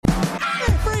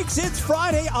folks. It's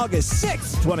Friday, August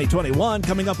 6th, 2021.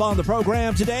 Coming up on the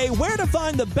program today, where to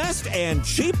find the best and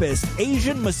cheapest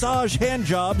Asian massage hand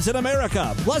jobs in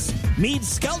America. Plus, Meade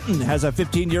Skelton has a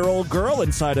 15-year-old girl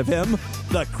inside of him.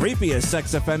 The creepiest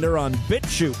sex offender on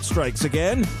BitChute strikes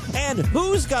again. And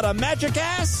who's got a magic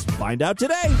ass? Find out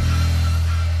today.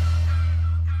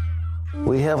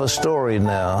 We have a story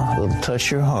now that'll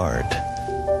touch your heart.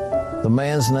 The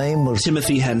man's name was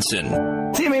Timothy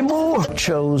Henson. Timmy Moore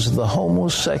chose the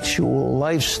homosexual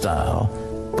lifestyle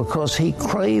because he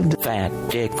craved Fat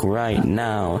dick right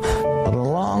now. But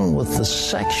along with the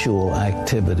sexual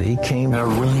activity came a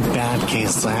really bad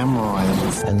case of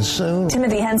hemorrhoids. And soon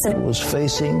Timothy Henson was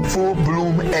facing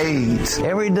full-bloom AIDS.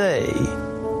 Every day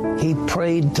he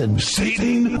prayed to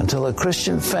Satan until a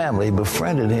Christian family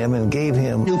befriended him and gave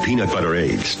him new peanut butter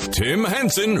AIDS. Tim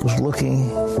Henson was looking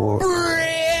for breasts.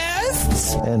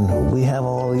 And we have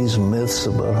all these myths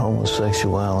about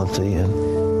homosexuality,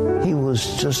 and he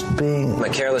was just being a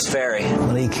careless fairy.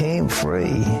 When he came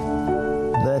free,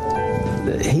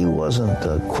 that he wasn't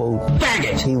a quote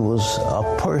faggot. He was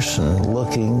a person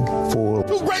looking for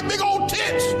two great big old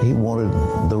tits. He wanted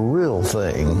the real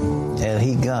thing, and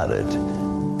he got it.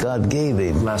 God gave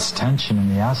him less tension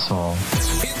in the asshole.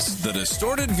 It's the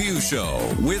Distorted View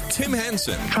Show with Tim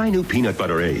Henson. Try new peanut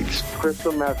butter AIDS.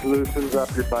 Crystal meth loosens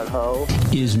up your butthole.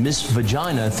 Is Miss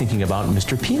Vagina thinking about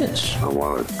Mr. Penis? I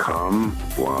want to come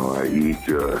while I eat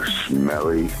your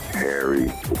smelly,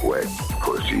 hairy, wet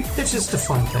pussy. It's just a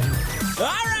fun thing. All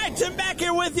right, Tim back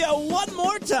here with you one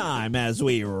more time as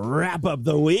we wrap up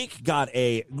the week. Got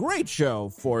a great show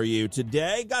for you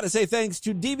today. Got to say thanks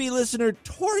to DV listener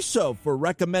Torso for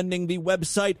recommending the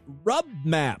website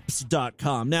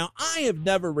rubmaps.com. Now, I have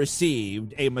never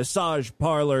received a massage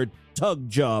parlor tug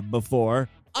job before.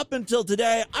 Up until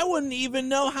today, I wouldn't even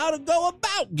know how to go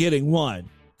about getting one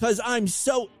because I'm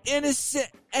so innocent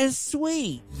and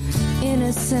sweet.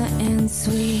 Innocent and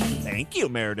sweet. Thank you,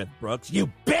 Meredith Brooks.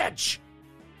 You bitch!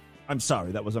 I'm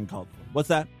sorry, that was uncalled for. What's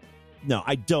that? No,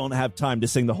 I don't have time to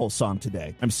sing the whole song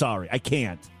today. I'm sorry, I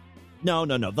can't. No.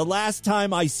 The last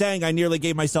time I sang, I nearly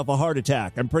gave myself a heart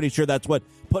attack. I'm pretty sure that's what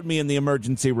put me in the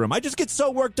emergency room. I just get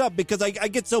so worked up because I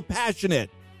get so passionate.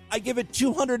 I give it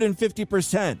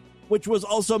 250%, which was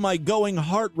also my going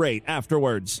heart rate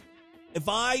afterwards. If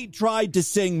I tried to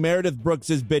sing Meredith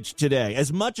Brooks's Bitch today,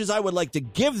 as much as I would like to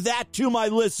give that to my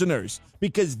listeners,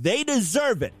 because they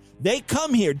deserve it, they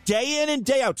come here day in and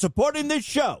day out supporting this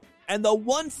show. And the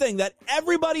one thing that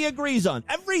everybody agrees on,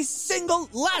 every single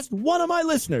last one of my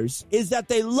listeners, is that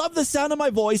they love the sound of my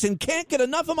voice and can't get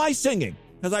enough of my singing.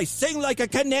 Because I sing like a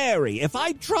canary. If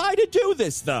I try to do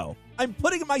this, though, I'm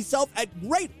putting myself at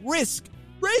great risk.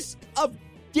 Risk of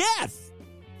death.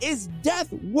 Is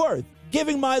death worth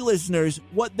giving my listeners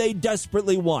what they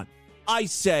desperately want? I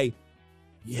say,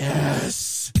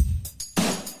 yes.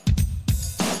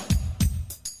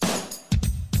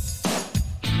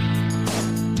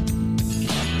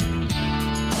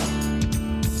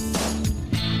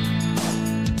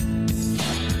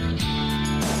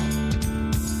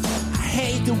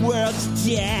 The world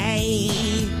today,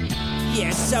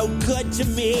 you're so good to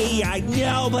me. I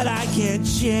know, but I can't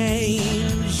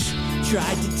change.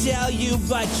 Tried to tell you,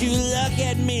 but you look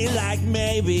at me like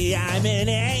maybe I'm an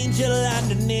angel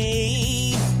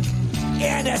underneath.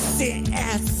 Innocent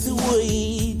and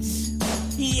sweet.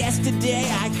 Yesterday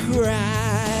I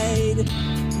cried.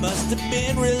 Must have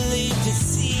been relieved to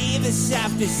see the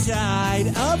softer side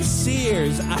of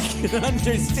Sears. I can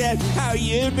understand how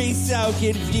you'd be so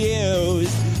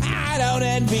confused. I don't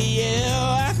envy you.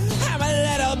 I'm a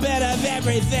little bit of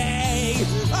everything,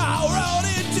 all rolled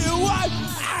into one.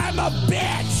 I'm a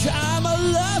bitch. I'm a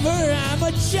lover. I'm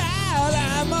a child.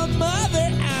 I'm a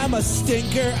mother. I'm a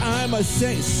stinker. I'm a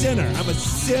sinner. I'm a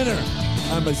sinner.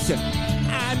 I'm a sinner.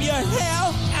 I'm your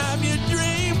hell. I'm your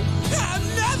dream. I'm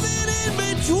nothing in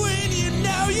between. You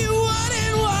know you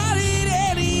wouldn't want it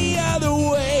any other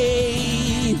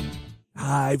way.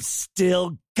 I've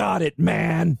still got it,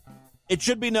 man. It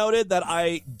should be noted that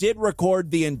I did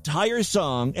record the entire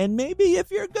song, and maybe if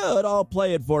you're good, I'll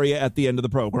play it for you at the end of the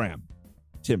program,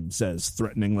 Tim says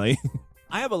threateningly.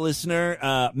 I have a listener,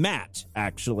 Matt,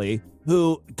 actually,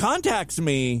 who contacts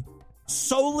me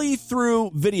solely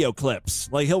through video clips.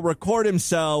 Like, he'll record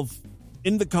himself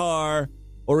in the car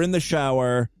or in the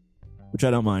shower, which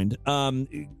I don't mind,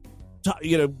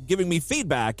 giving me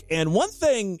feedback. And one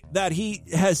thing that he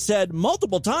has said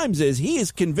multiple times is he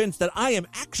is convinced that I am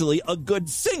actually a good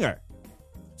singer.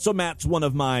 So Matt's one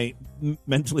of my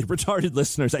mentally retarded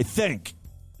listeners, I think.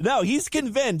 No, he's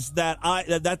convinced that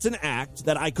that's an act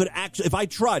that I could actually, if I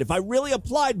tried, if I really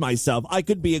applied myself, I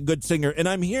could be a good singer. And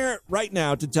I'm here right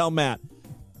now to tell Matt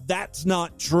that's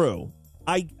not true.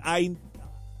 I'm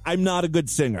not a good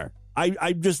singer.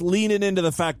 I'm just leaning into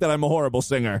the fact that I'm a horrible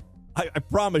singer. I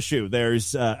promise you,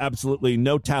 there's absolutely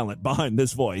no talent behind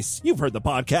this voice. You've heard the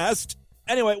podcast.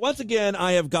 Anyway, once again,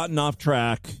 I have gotten off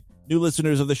track. New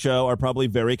listeners of the show are probably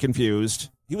very confused.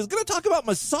 He was going to talk about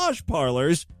massage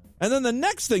parlors, and then the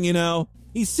next thing you know,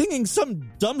 he's singing some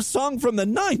dumb song from the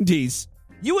 90s.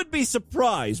 You would be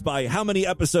surprised by how many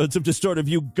episodes of Distorted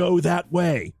View go that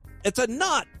way. It's a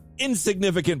not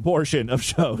insignificant portion of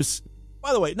shows.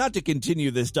 By the way, not to continue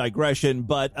this digression,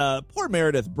 but poor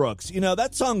Meredith Brooks,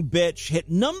 that song Bitch hit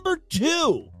number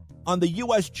 2 on the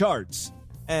U.S. charts.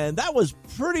 And that was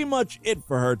pretty much it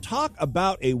for her. Talk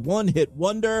about a one-hit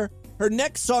wonder. Her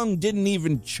next song didn't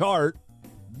even chart.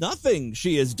 Nothing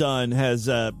she has done has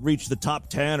reached the top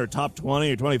 10 or top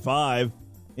 20 or 25.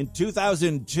 In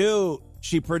 2002,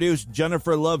 she produced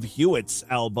Jennifer Love Hewitt's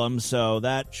album, so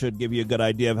that should give you a good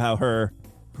idea of how her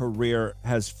career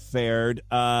has fared.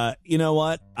 You know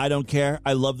what? I don't care.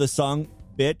 I love this song,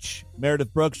 Bitch.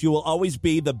 Meredith Brooks, you will always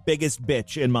be the biggest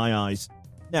bitch in my eyes.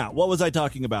 Now, what was I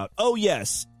talking about? Oh,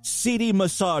 yes, seedy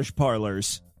massage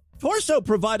parlors. Torso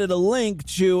provided a link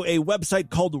to a website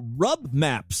called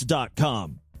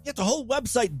rubmaps.com. It's a whole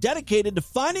website dedicated to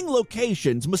finding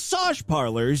locations, massage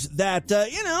parlors that,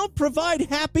 provide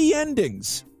happy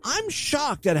endings. I'm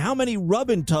shocked at how many rub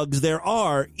and tugs there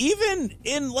are, even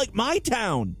in, my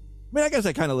town. I mean, I guess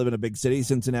I kind of live in a big city,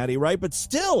 Cincinnati, right? But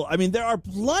still, there are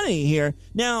plenty here.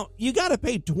 Now, you got to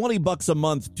pay $20 a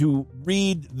month to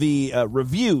read the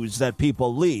reviews that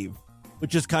people leave,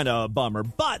 which is kind of a bummer.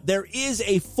 But there is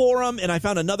a forum, and I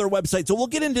found another website, so we'll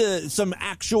get into some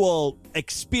actual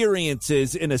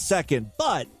experiences in a second.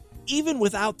 But even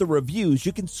without the reviews,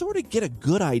 you can sort of get a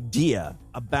good idea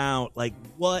about,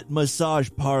 what massage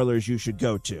parlors you should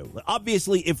go to.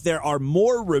 Obviously, if there are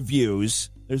more reviews,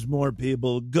 there's more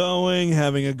people going,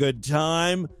 having a good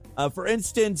time. For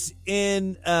instance,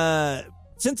 in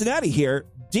Cincinnati here,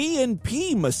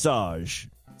 D&P Massage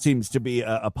seems to be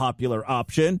a popular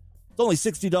option. It's only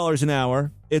 $60 an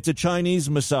hour. It's a Chinese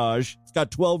massage. It's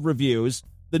got 12 reviews,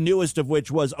 the newest of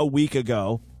which was a week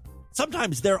ago.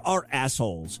 Sometimes there are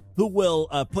assholes who will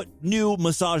put new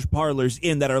massage parlors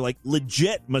in that are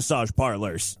legit massage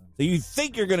parlors. So you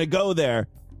think you're going to go there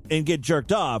and get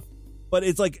jerked off, but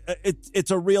it's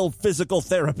it's a real physical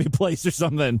therapy place or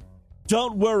something.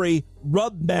 Don't worry,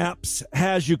 Rub Maps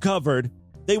has you covered.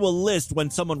 They will list when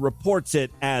someone reports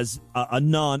it as a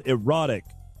non-erotic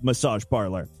massage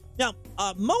parlor. Now,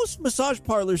 most massage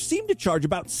parlors seem to charge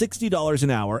about $60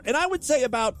 an hour, and I would say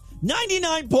about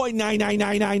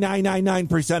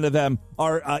 99.9999999% of them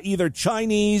are either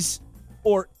Chinese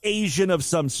or Asian of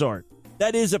some sort.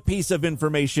 That is a piece of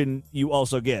information you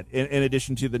also get, in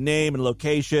addition to the name and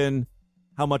location,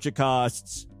 how much it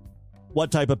costs,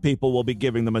 what type of people will be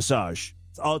giving the massage.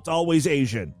 It's always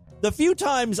Asian. The few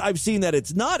times I've seen that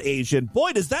it's not Asian,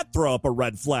 boy, does that throw up a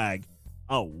red flag.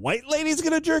 A white lady's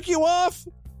going to jerk you off?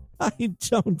 I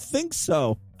don't think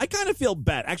so. I kind of feel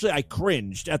bad. Actually, I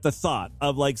cringed at the thought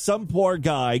of some poor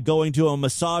guy going to a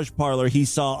massage parlor he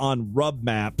saw on Rub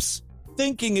Maps,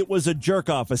 thinking it was a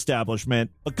jerk-off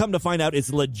establishment, but come to find out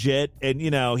it's legit, and,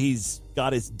 he's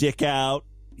got his dick out.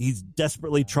 He's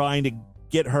desperately trying to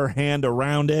get her hand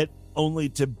around it, only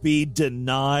to be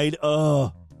denied.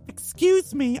 Ugh.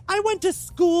 Excuse me, I went to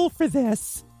school for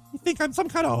this. You think I'm some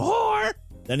kind of whore?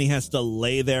 Then he has to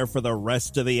lay there for the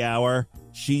rest of the hour.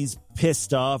 She's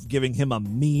pissed off, giving him a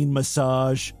mean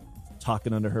massage,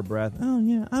 talking under her breath. Oh,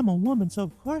 yeah, I'm a woman, so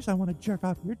of course I want to jerk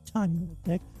off your tiny little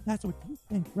dick. That's what you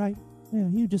think, right? Yeah,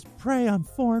 you just prey on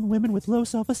foreign women with low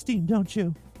self-esteem, don't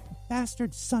you? A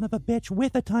bastard son of a bitch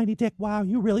with a tiny dick. Wow,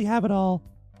 you really have it all.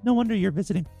 No wonder you're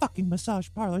visiting fucking massage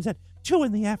parlors at 2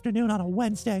 p.m. on a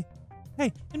Wednesday.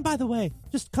 Hey, and by the way,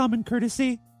 just common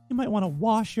courtesy, you might want to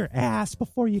wash your ass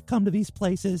before you come to these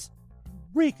places.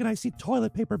 Reek, and I see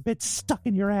toilet paper bits stuck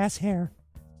in your ass hair.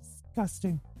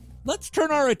 Disgusting. Let's turn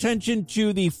our attention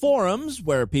to the forums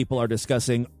where people are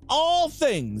discussing all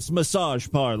things massage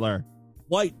parlor.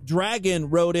 White Dragon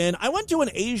wrote in, I went to an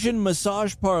Asian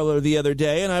massage parlor the other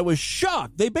day and I was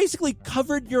shocked. They basically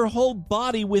covered your whole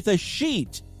body with a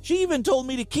sheet. She even told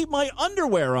me to keep my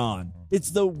underwear on.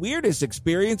 It's the weirdest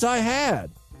experience I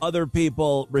had. Other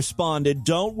people responded,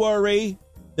 don't worry.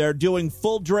 They're doing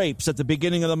full drapes at the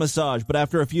beginning of the massage, but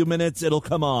after a few minutes, it'll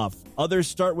come off. Others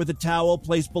start with a towel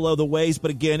placed below the waist,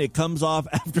 but again, it comes off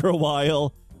after a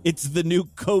while. It's the new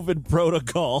COVID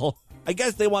protocol. I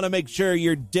guess they want to make sure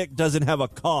your dick doesn't have a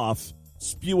cough,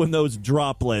 spewing those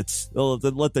droplets. They'll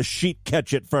let the sheet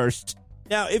catch it first.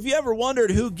 Now, if you ever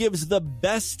wondered who gives the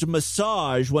best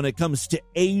massage when it comes to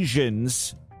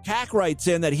Asians, Kak writes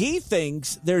in that he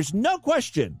thinks there's no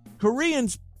question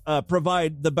Koreans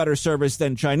provide the better service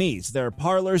than Chinese. Their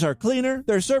parlors are cleaner,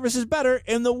 their service is better,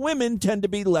 and the women tend to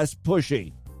be less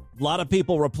pushy. A lot of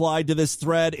people replied to this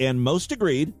thread, and most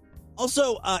agreed.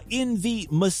 Also, in the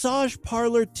Massage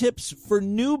Parlor Tips for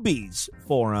Newbies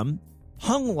forum,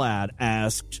 Hung Lad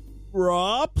asked,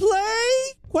 raw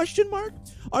play? Question mark.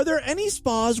 Are there any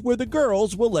spas where the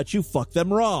girls will let you fuck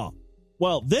them raw?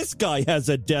 Well, this guy has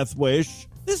a death wish.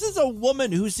 This is a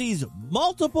woman who sees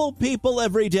multiple people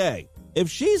every day. If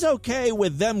she's okay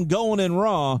with them going in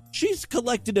raw, she's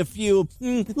collected a few,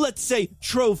 let's say,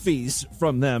 trophies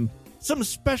from them. Some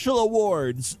special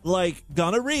awards like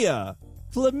gonorrhea,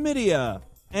 chlamydia,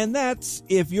 and that's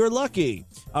if you're lucky.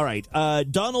 All right,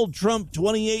 Donald Trump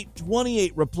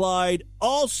 2828 replied,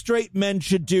 all straight men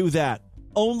should do that.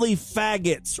 Only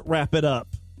faggots wrap it up.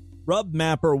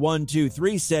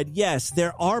 Rubmapper123 said, yes,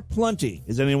 there are plenty.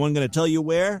 Is anyone going to tell you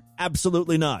where?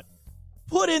 Absolutely not.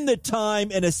 Put in the time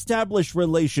and establish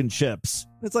relationships.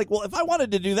 It's like, well, if I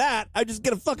wanted to do that, I'd just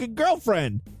get a fucking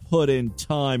girlfriend. Put in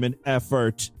time and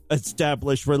effort.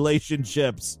 Establish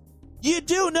relationships. You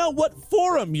do know what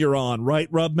forum you're on, right,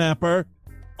 Rubmapper?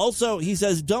 Also, he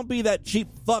says, don't be that cheap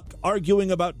fuck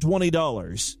arguing about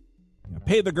 $20.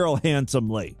 Pay the girl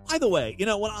handsomely. By the way,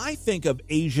 when I think of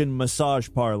Asian massage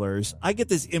parlors, I get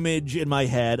this image in my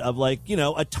head of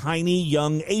a tiny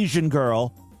young Asian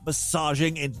girl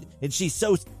massaging, and she's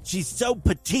so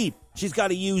petite. She's got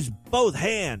to use both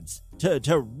hands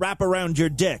to wrap around your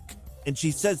dick. And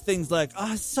she says things like,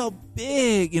 oh, it's so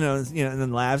big, and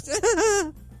then laughs.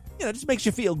 Just makes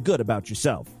you feel good about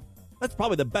yourself. That's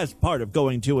probably the best part of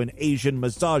going to an Asian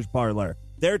massage parlor.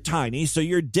 They're tiny, so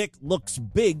your dick looks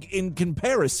big in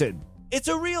comparison. It's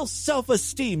a real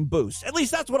self-esteem boost. At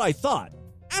least that's what I thought.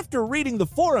 After reading the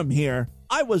forum here,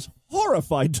 I was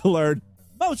horrified to learn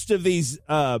most of these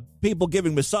people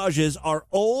giving massages are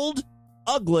old,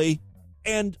 ugly,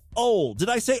 and old. Did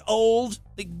I say old?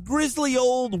 The grizzly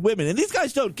old women. And these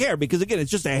guys don't care because, again, it's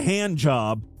just a hand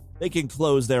job. They can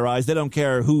close their eyes. They don't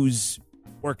care who's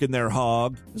working their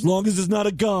hog, as long as it's not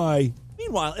a guy.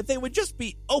 Meanwhile, if they would just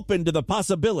be open to the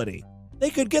possibility,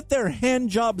 they could get their hand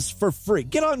jobs for free.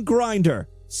 Get on Grindr.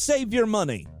 Save your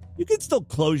money. You can still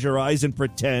close your eyes and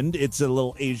pretend it's a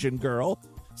little Asian girl.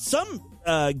 Some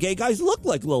gay guys look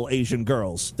like little Asian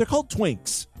girls. They're called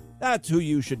twinks. That's who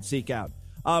you should seek out.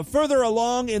 Further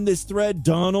along in this thread,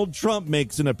 Donald Trump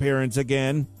makes an appearance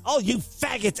again. All you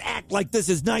faggots act like this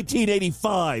is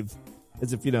 1985.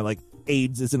 As if,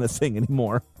 AIDS isn't a thing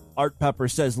anymore. Art Pepper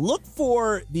says, look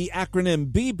for the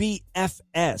acronym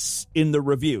BBFS in the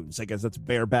reviews. I guess that's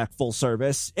bareback full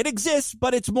service. It exists,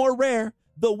 but it's more rare.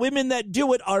 The women that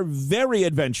do it are very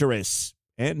adventurous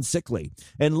and sickly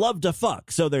and love to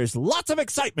fuck. So there's lots of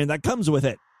excitement that comes with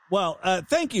it. Well,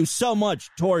 thank you so much,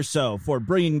 Torso, for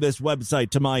bringing this website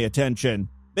to my attention.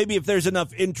 Maybe if there's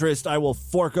enough interest, I will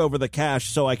fork over the cash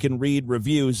so I can read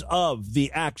reviews of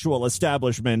the actual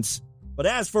establishments. But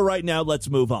as for right now, let's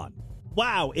move on.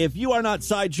 Wow, if you are not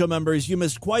Sideshow members, you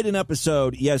missed quite an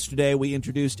episode yesterday. We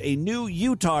introduced a new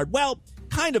Utard. Well,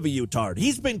 kind of a Utard.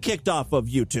 He's been kicked off of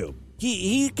YouTube.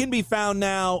 He can be found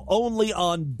now only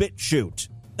on BitChute.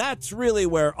 That's really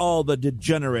where all the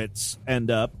degenerates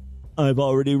end up. I've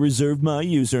already reserved my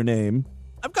username.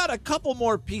 I've got a couple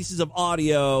more pieces of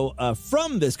audio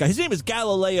from this guy. His name is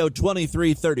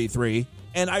Galileo2333,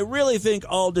 and I really think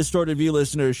all Distorted View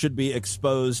listeners should be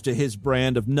exposed to his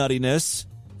brand of nuttiness.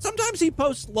 Sometimes he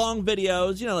posts long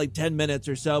videos, like 10 minutes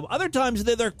or so. Other times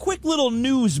they're quick little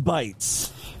news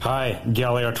bites. Hi,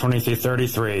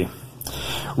 Galileo2333.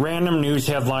 Random news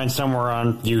headline somewhere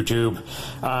on YouTube.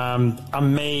 A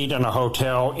maid in a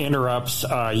hotel interrupts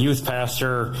a youth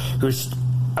pastor who's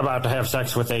about to have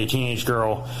sex with a teenage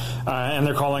girl, and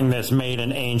they're calling this maid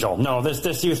an angel. No,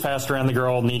 this youth pastor and the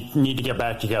girl need to get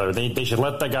back together. They should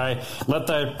let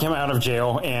him out of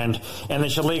jail, and they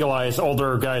should legalize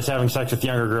older guys having sex with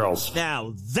younger girls.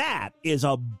 Now that is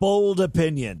a bold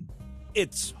opinion.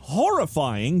 It's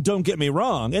horrifying, don't get me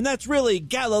wrong, and that's really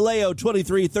Galileo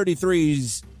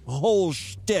 2333's whole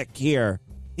shtick here.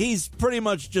 He's pretty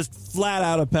much just flat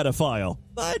out a pedophile.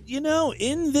 But,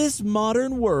 in this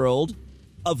modern world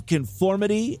of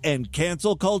conformity and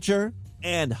cancel culture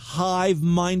and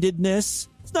hive-mindedness,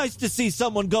 it's nice to see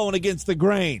someone going against the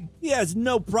grain. He has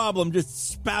no problem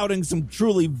just spouting some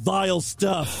truly vile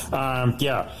stuff.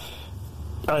 Yeah.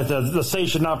 The state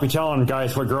should not be telling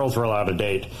guys what girls were allowed to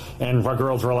date and what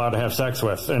girls were allowed to have sex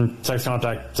with and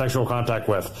sexual contact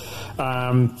with.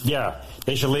 Yeah,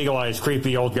 they should legalize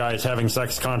creepy old guys having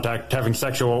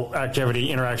sexual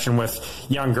interaction with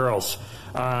young girls.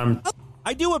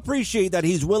 I do appreciate that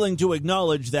he's willing to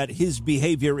acknowledge that his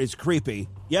behavior is creepy.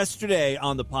 Yesterday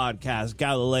on the podcast,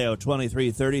 Galileo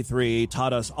 2333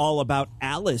 taught us all about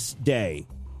Alice Day.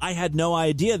 I had no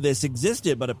idea this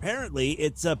existed, but apparently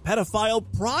it's a pedophile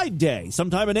pride day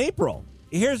sometime in April.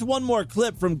 Here's one more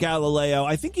clip from Galileo.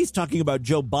 I think he's talking about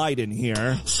Joe Biden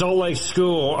here. Salt Lake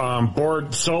School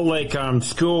Board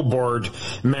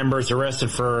members arrested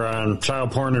for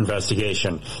child porn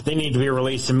investigation. They need to be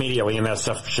released immediately, and that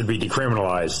stuff should be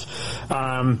decriminalized.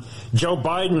 Joe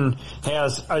Biden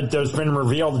there's been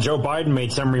revealed Joe Biden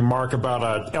made some remark about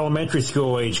an elementary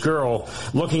school age girl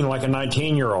looking like a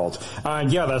 19-year-old.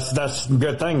 Yeah, that's a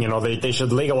good thing. They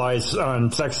should legalize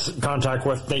sex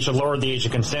contact they should lower the age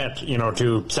of consent,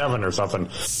 to 7 or something.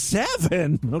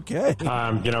 7? Okay.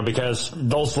 Because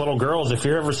those little girls, if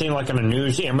you're ever seen like in a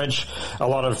news image, a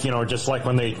lot of, just like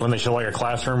when they show like a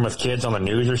classroom with kids on the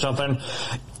news or something,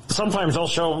 sometimes they'll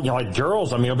show, like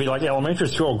girls. I mean, it'll be like elementary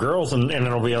school girls, and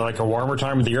it'll be like a warmer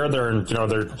time of the year. They're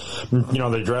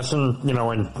dressing,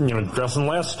 dressing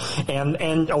less,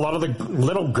 and a lot of the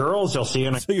little girls you'll see.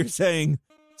 So you're saying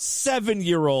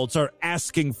 7-year-olds are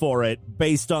asking for it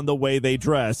based on the way they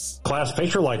dress. Class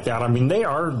picture like that. I mean, they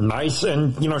are nice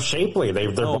and, shapely.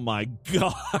 They're oh my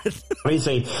God.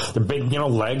 They're big,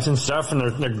 legs and stuff, and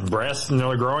their breasts,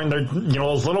 they're growing. They're,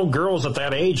 those little girls at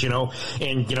that age, in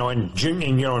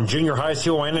junior high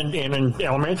school and in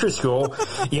elementary school,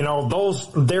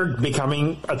 they're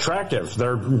becoming attractive.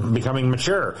 They're becoming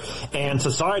mature. And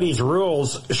society's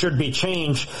rules should be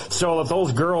changed so that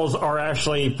those girls are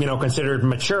actually, considered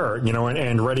mature.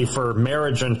 And ready for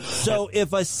marriage. So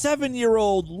if a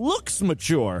 7-year-old looks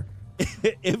mature,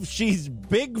 if she's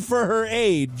big for her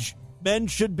age, men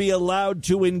should be allowed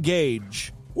to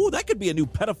engage. Ooh, that could be a new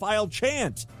pedophile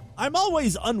chant. I'm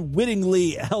always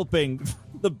unwittingly helping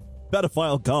the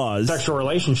pedophile cause. Sexual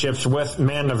relationships with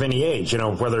men of any age,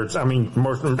 whether it's,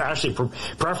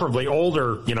 preferably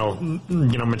older,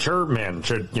 mature men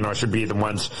should be the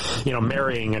ones,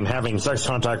 marrying and having sex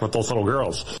contact with those little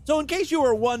girls. So in case you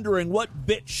were wondering what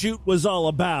BitChute was all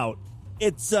about,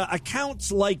 it's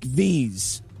accounts like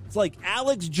these. It's like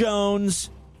Alex Jones,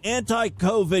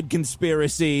 anti-COVID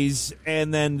conspiracies,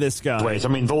 and then this guy. Ways.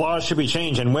 The laws should be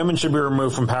changed and women should be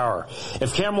removed from power.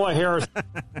 If Kamala Harris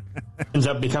ends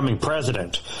up becoming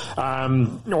president,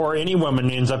 or any woman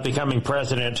ends up becoming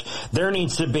president, there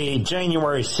needs to be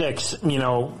January 6th,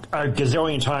 a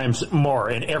gazillion times more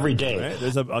and every day. Right,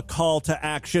 there's a call to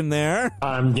action there.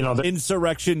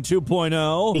 Insurrection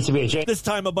 2.0. Needs to be this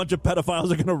time a bunch of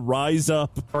pedophiles are going to rise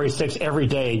up. January 6th every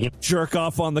day. Jerk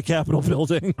off on the Capitol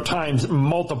building. Times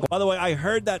multiple. By the way, I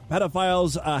heard that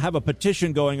pedophiles have a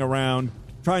petition going around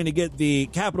trying to get the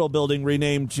Capitol building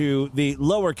renamed to the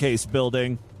lowercase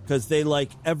building because they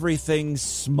like everything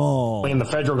small. In the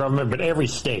federal government, but every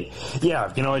state. Yeah,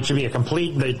 it should be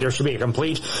there should be a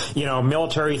complete,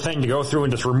 military thing to go through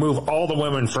and just remove all the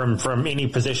women from any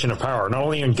position of power, not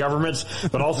only in governments,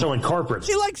 but also in corporates.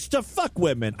 He likes to fuck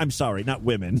women. I'm sorry, not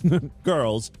women,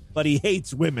 girls. But he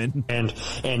hates women.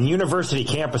 And university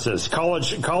campuses,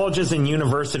 colleges and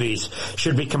universities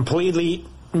should be completely,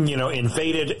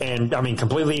 invaded and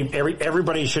completely.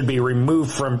 Everybody should be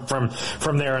removed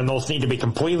from there, and those need to be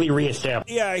completely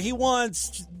reestablished. Yeah, he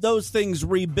wants those things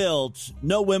rebuilt.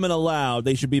 No women allowed.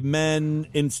 They should be men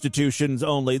institutions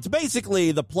only. It's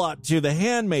basically the plot to The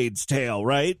Handmaid's Tale,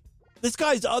 right? This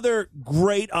guy's other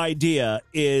great idea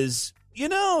is,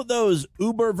 those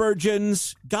uber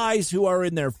virgins, guys who are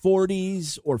in their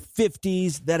 40s or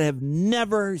 50s that have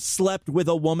never slept with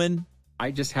a woman. I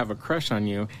just have a crush on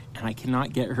you, and I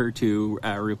cannot get her to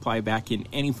reply back in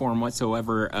any form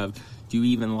whatsoever of, do you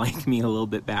even like me a little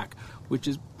bit back, which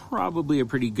is probably a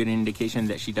pretty good indication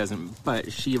that she doesn't,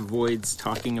 but she avoids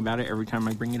talking about it every time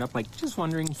I bring it up, like, just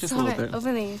wondering, just a little bit.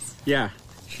 Open these. Yeah,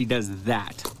 she does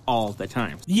that all the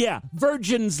time. Yeah,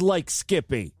 virgins like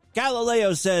Skippy.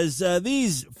 Galileo says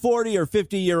these 40 or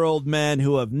 50-year-old men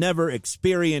who have never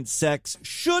experienced sex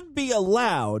should be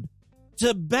allowed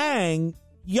to bang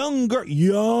young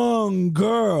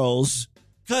girls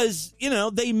because,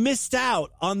 they missed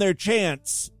out on their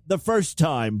chance the first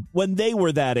time when they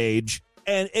were that age.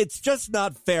 And it's just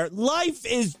not fair. Life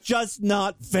is just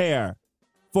not fair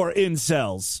for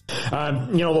incels.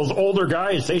 Those older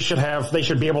guys, they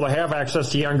should be able to have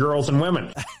access to young girls and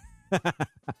women.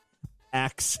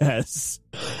 Access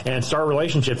and start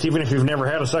relationships, even if you've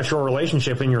never had a sexual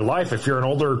relationship in your life. If you're an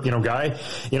older, guy,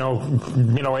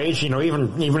 age,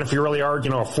 even if you really are, a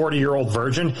 40-year-old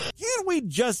virgin. Can't we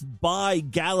just buy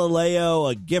Galileo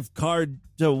a gift card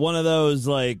to one of those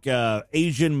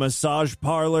Asian massage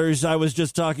parlors I was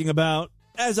just talking about?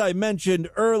 As I mentioned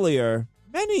earlier,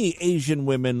 Many Asian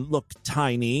women look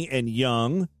tiny and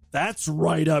young. That's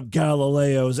right up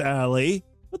Galileo's alley.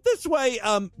 But this way,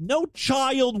 no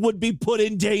child would be put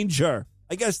in danger.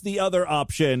 I guess the other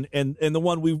option, and the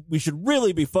one we should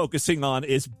really be focusing on,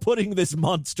 is putting this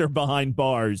monster behind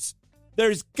bars.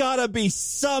 There's gotta be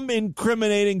some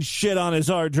incriminating shit on his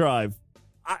hard drive.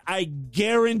 I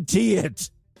guarantee it.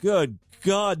 Good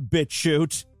God,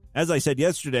 BitChute. As I said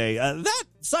yesterday, that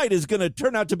site is going to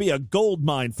turn out to be a gold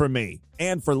mine for me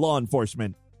and for law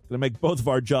enforcement. Going to make both of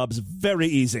our jobs very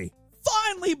easy.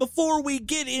 Finally, before we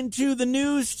get into the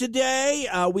news today,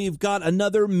 we've got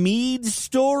another Mead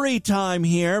story time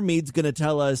here. Mead's going to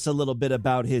tell us a little bit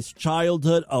about his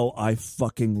childhood. Oh, I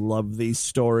fucking love these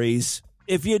stories.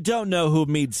 If you don't know who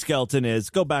Mead Skelton is,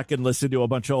 go back and listen to a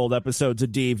bunch of old episodes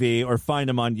of DV or find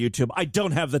him on YouTube. I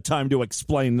don't have the time to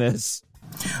explain this.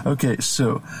 Okay,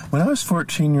 so when I was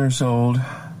 14 years old,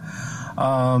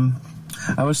 I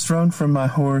was thrown from my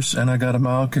horse and I got a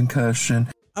mild concussion.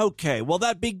 Okay, well,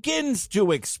 that begins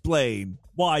to explain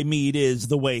why Mead is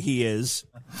the way he is.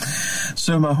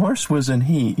 So my horse was in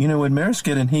heat. You know, when mares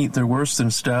get in heat, they're worse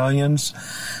than stallions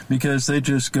because they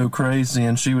just go crazy,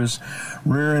 and she was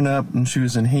rearing up and she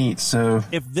was in heat, so...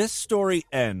 If this story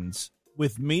ends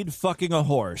with Mead fucking a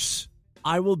horse,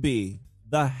 I will be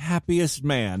the happiest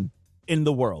man in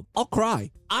the world. I'll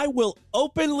cry. I will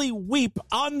openly weep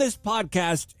on this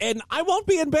podcast, and I won't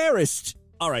be embarrassed.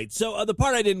 All right, so the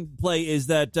part I didn't play is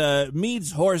that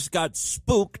Mead's horse got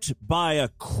spooked by a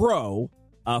crow,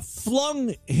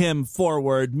 flung him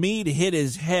forward. Mead hit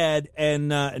his head, and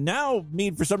now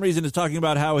Mead, for some reason, is talking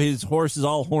about how his horse is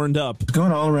all horned up.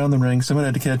 Going all around the ring, someone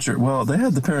had to catch her. Well, they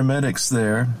had the paramedics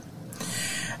there,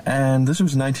 and this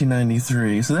was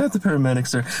 1993, so they had the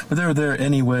paramedics there, but they were there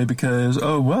anyway because,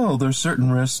 there's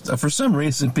certain risks. For some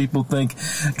reason, people think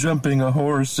jumping a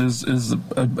horse is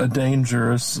a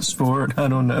dangerous sport. I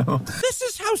don't know. This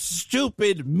is how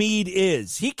stupid Mead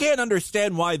is. He can't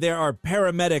understand why there are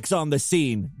paramedics on the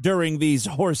scene during these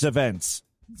horse events.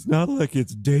 It's not like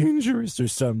it's dangerous or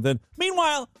something.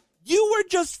 Meanwhile, you were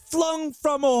just flung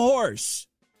from a horse.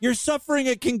 You're suffering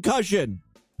a concussion.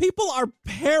 People are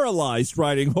paralyzed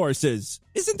riding horses.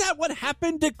 Isn't that what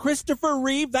happened to Christopher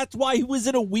Reeve? That's why he was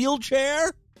in a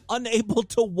wheelchair, unable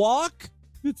to walk?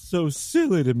 It's so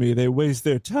silly to me. They waste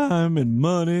their time and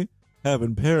money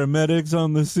having paramedics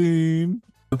on the scene.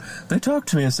 They talked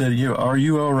to me and said, are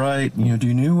you all right? Do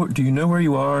you know where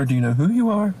you are? Do you know who you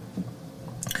are?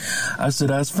 I said,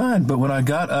 I was fine, but when I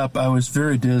got up, I was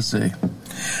very dizzy.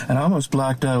 And I almost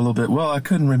blacked out a little bit. Well, I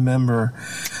couldn't remember,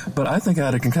 but I think I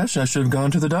had a concussion. I should have gone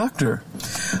to the doctor.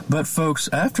 But folks,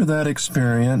 after that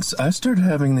experience, I started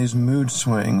having these mood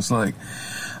swings. Like,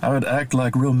 I would act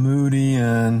like real moody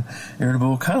and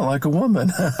irritable, kind of like a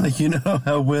woman. You know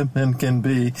how women can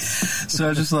be. So I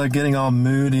was just like getting all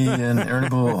moody and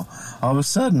irritable all of a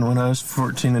sudden when I was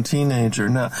 14, a teenager.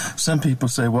 Now, some people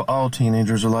say, well, all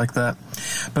teenagers are like that.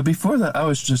 But before that, I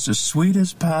was just as sweet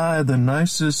as pie, the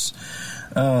nicest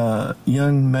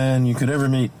young man you could ever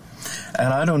meet.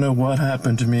 And I don't know what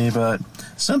happened to me, but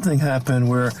something happened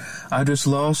where I just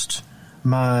lost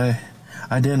my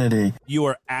identity. You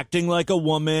were acting like a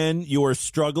woman. You were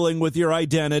struggling with your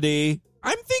identity.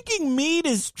 I'm thinking Mead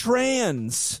is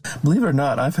trans. Believe it or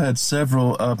not, I've had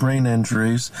several brain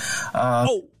injuries.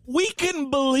 We can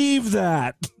believe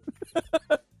that.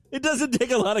 It doesn't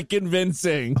take a lot of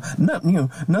convincing.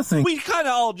 Nothing. We kind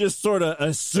of all just sort of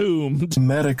assumed.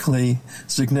 Medically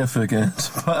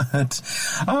significant. But,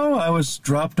 I was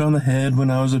dropped on the head when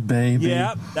I was a baby.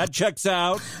 Yeah, that checks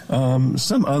out.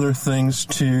 Some other things,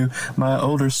 too. My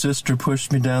older sister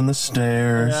pushed me down the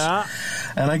stairs. Yeah.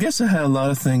 And I guess I had a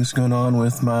lot of things going on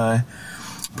with my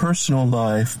personal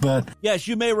life, but... Yes,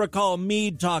 you may recall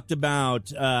Mead talked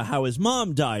about how his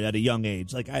mom died at a young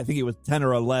age. Like, I think he was 10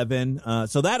 or 11.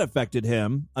 So that affected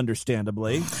him,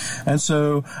 understandably. And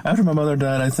so, after my mother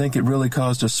died, I think it really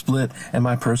caused a split in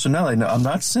my personality. Now, I'm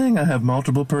not saying I have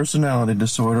multiple personality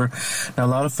disorder. Now, a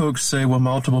lot of folks say, well,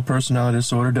 multiple personality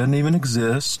disorder doesn't even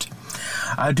exist.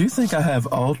 I do think I have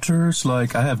alters,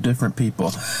 like I have different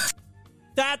people.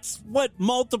 That's what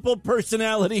multiple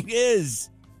personality is.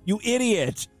 You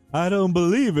idiot. I don't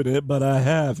believe in it, but I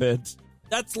have it.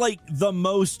 That's like the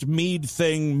most Mead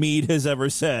thing Mead has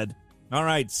ever said. All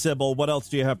right, Sybil, what else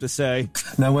do you have to say?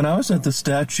 Now, when I was at the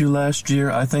statue last year,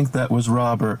 I think that was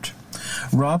Robert.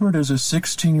 Robert is a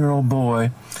 16-year-old boy,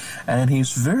 and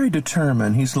he's very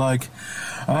determined. He's like,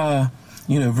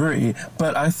 very...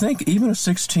 But I think even a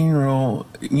 16-year-old,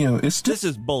 it's still... This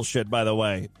is bullshit, by the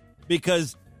way,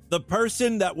 because the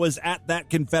person that was at that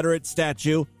Confederate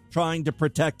statue trying to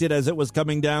protect it as it was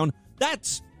coming down,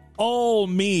 that's all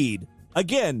Mead.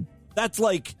 Again, That's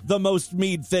like the most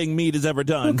Mead thing Mead has ever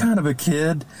done. Kind of a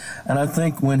kid, and I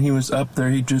think when he was up there,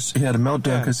 he had a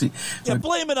meltdown because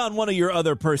blame it on one of your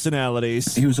other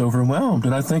personalities. He was overwhelmed,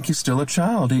 and I think he's still a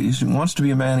child. He wants to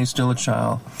be a man. He's still a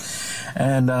child,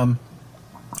 and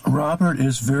Robert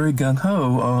is very gung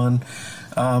ho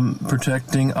on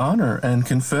protecting honor and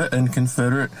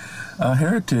Confederate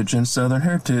heritage and Southern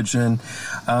heritage, and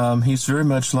he's very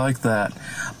much like that.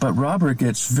 But Robert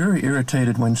gets very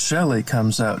irritated when Shelley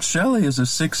comes out. Shelley is a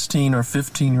 16 or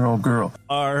 15-year-old girl.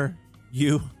 Are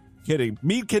you kidding?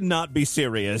 Mead cannot be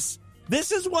serious.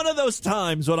 This is one of those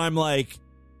times when I'm like,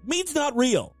 Mead's not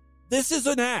real. This is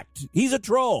an act. He's a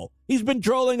troll. He's been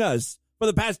trolling us for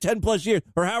the past 10 plus years,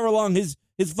 or however long his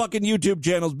fucking YouTube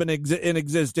channel's been in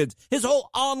existence. His whole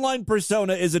online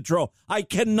persona is a troll. I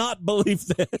cannot believe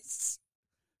this.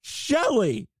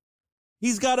 Shelley.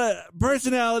 He's got a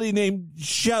personality named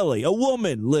Shelley. A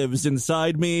woman lives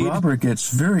inside me. Robert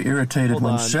gets very irritated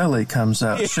when Shelley comes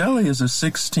out. Shelley is a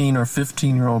 16 or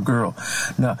 15-year-old girl.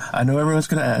 Now, I know everyone's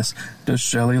going to ask, does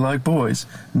Shelley like boys?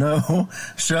 No,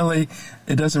 Shelley,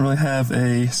 it doesn't really have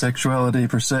a sexuality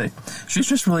per se. She's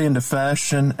just really into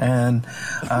fashion, and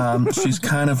she's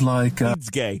kind of like... Mead's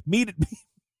gay. Mead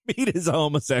is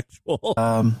homosexual.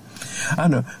 I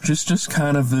know, just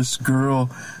kind of this girl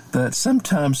that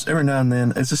sometimes, every now and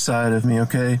then, it's a side of me,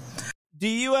 okay? Do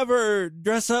you ever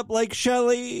dress up like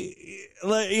Shelley?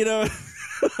 You know,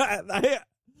 I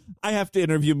have to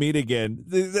interview Mead again.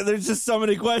 There's just so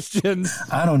many questions.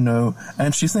 I don't know.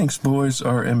 And she thinks boys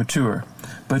are immature,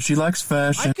 but she likes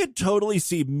fashion. I could totally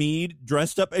see Mead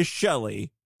dressed up as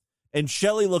Shelley, and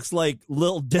Shelley looks like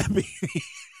Lil Debbie.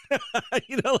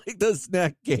 You know, like those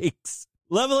snack cakes.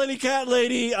 Level Any Cat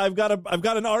Lady, I've got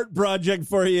an art project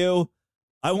for you.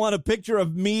 I want a picture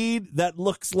of Mead that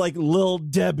looks like Lil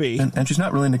Debbie. And she's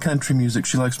not really into country music.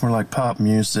 She likes more like pop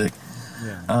music.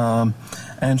 Yeah.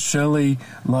 And Shelley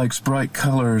likes bright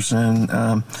colors,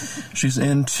 and she's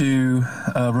into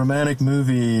romantic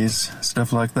movies,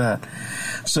 stuff like that.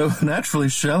 So naturally,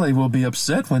 Shelley will be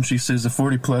upset when she sees a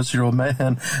 40-plus-year-old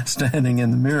man standing in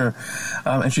the mirror.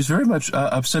 And she's very much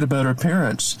upset about her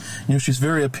appearance. You know, she's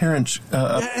very appearance...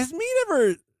 Has Mead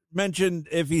ever mentioned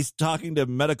if he's talking to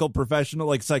medical professional,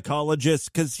 like psychologists?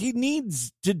 Because he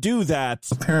needs to do that.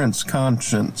 Appearance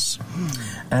conscience.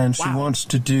 And she wants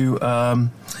to do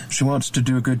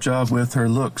a good job with her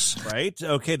looks. Right.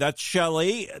 Okay, that's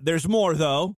Shelley. There's more,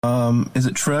 though. Is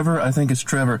it Trevor? I think it's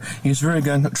Trevor.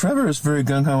 Trevor is very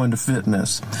gung-ho into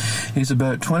fitness. He's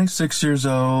about 26 years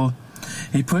old.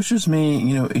 He pushes me,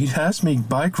 you know, he has me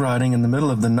bike riding in the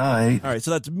middle of the night. All right,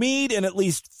 so that's Mead and at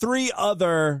least 3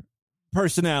 other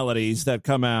personalities that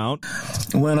come out.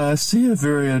 When I see a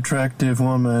very attractive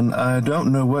woman, I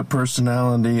don't know what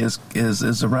personality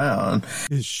is around.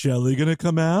 Is Shelley gonna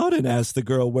come out and ask the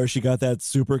girl where she got that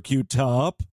super cute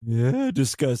top? Yeah,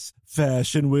 discuss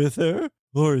fashion with her?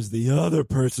 Or is the other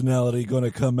personality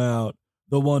gonna come out?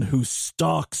 The one who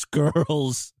stalks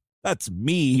girls? That's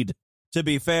Mead. To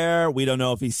be fair, we don't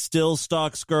know if he still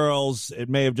stalks girls. It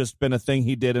may have just been a thing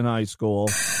he did in high school.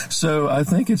 So I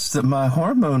think it's my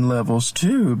hormone levels,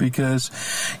 too, because,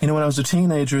 you know, when I was a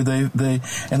teenager, they in the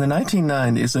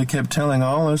 1990s, they kept telling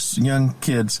all us young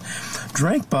kids,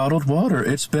 drink bottled water.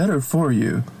 It's better for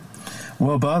you.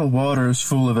 Well, bottled water is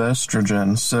full of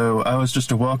estrogen, so I was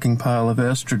just a walking pile of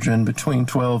estrogen between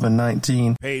 12 and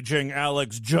 19. Paging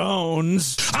Alex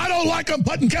Jones. I don't like them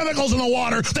putting chemicals in the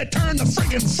water that turn the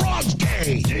friggin' frogs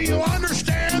gay. Do you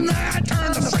understand that?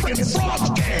 Turn the friggin'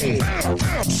 frogs gay.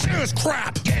 Serious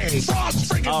crap. Gay. Frogs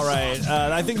friggin' All right,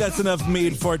 I think that's enough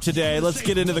Mead for today. Let's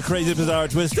get into the crazy, bizarre,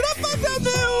 twisted up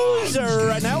news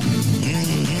right now.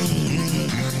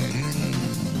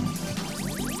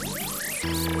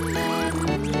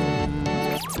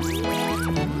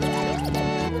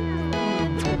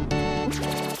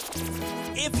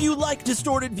 If you like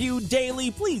Distorted View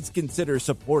Daily, please consider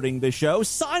supporting the show.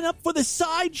 Sign up for the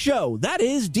Sideshow. That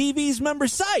is DV's member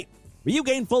site, where you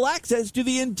gain full access to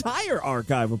the entire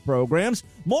archive of programs.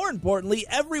 More importantly,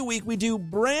 every week we do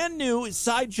brand new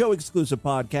Sideshow exclusive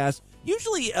podcasts,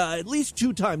 usually at least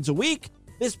 2 times a week.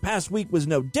 This past week was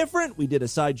no different. We did a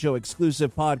Sideshow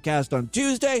exclusive podcast on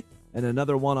Tuesday and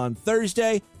another one on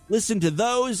Thursday. Listen to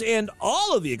those and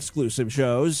all of the exclusive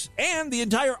shows and the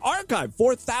entire archive,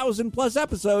 4,000 plus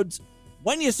episodes.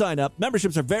 When you sign up,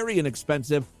 memberships are very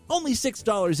inexpensive, only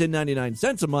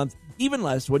 $6.99 a month, even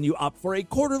less when you opt for a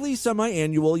quarterly,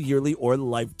 semi-annual, yearly, or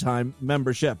lifetime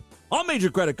membership. All major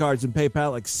credit cards and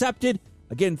PayPal accepted.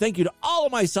 Again, thank you to all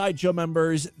of my Sideshow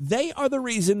members. They are the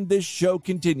reason this show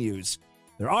continues.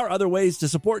 There are other ways to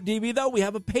support DV, though. We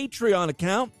have a Patreon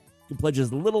account. You can pledge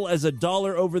as little as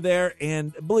 $1 over there,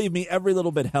 and believe me, every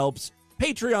little bit helps.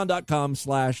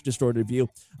 Patreon.com/DistortedView.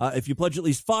 If you pledge at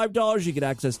least $5, you get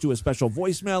access to a special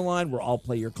voicemail line where I'll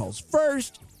play your calls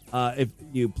first. If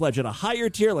you pledge at a higher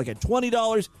tier, like at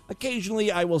 $20, occasionally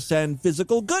I will send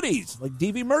physical goodies, like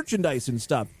DV merchandise and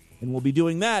stuff. And we'll be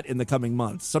doing that in the coming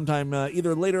months, sometime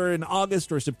either later in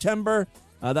August or September.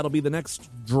 That'll be the next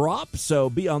drop, so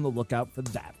be on the lookout for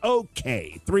that.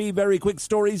 Okay, 3 very quick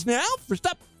stories now. First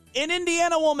up, an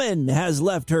Indiana woman has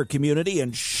left her community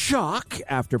in shock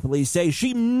after police say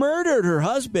she murdered her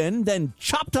husband, then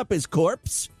chopped up his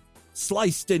corpse,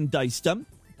 sliced and diced him,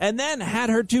 and then had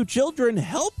her 2 children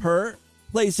help her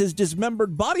place his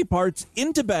dismembered body parts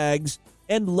into bags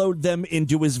and load them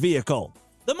into his vehicle.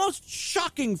 The most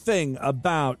shocking thing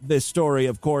about this story,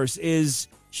 of course, is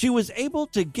she was able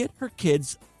to get her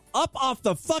kids up off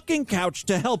the fucking couch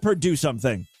to help her do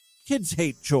something. Kids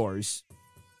hate chores.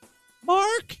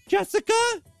 Mark, Jessica,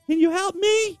 can you help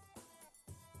me?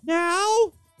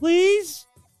 Now, please?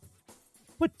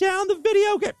 Put down the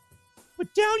video game.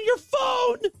 Put down your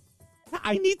phone.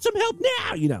 I need some help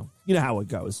now. You know how it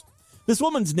goes. This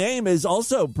woman's name is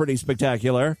also pretty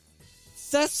spectacular.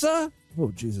 Thessalonica.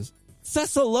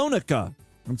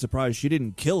 I'm surprised she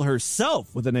didn't kill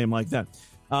herself with a name like that.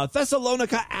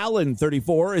 Thessalonica Allen,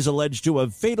 34, is alleged to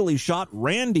have fatally shot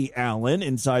Randy Allen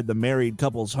inside the married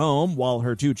couple's home while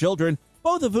her 2 children,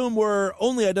 both of whom were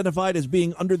only identified as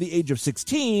being under the age of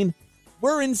 16,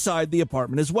 were inside the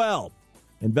apartment as well.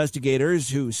 Investigators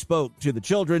who spoke to the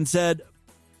children said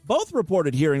both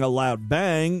reported hearing a loud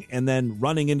bang and then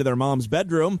running into their mom's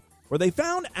bedroom, where they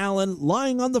found Allen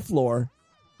lying on the floor,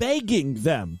 begging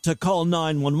them to call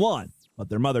 911. But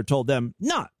their mother told them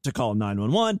not to call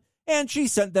 911, and she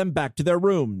sent them back to their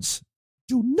rooms.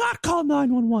 Do not call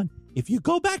 911. If you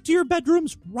go back to your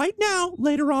bedrooms right now,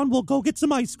 later on we'll go get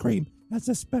some ice cream. That's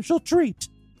a special treat.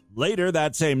 Later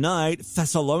that same night,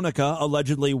 Thessalonica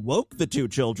allegedly woke the 2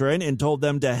 children and told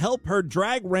them to help her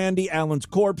drag Randy Allen's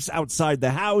corpse outside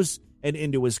the house and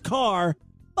into his car,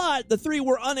 but the 3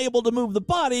 were unable to move the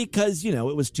body because,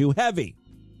 it was too heavy.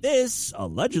 This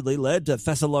allegedly led to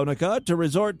Thessalonica to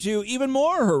resort to even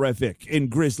more horrific and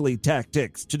grisly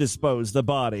tactics to dispose the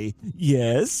body.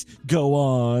 Yes, go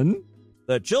on.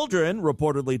 The children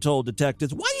reportedly told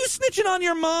detectives, "Why are you snitching on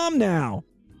your mom now?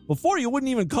 Before you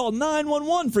wouldn't even call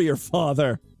 911 for your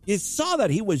father. You saw that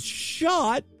he was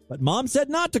shot, but mom said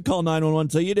not to call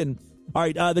 911, so you didn't." All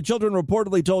right, the children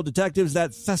reportedly told detectives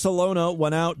that Thessalonica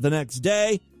went out the next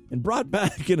day and brought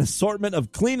back an assortment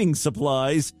of cleaning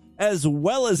supplies, as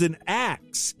well as an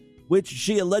axe, which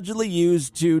she allegedly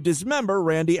used to dismember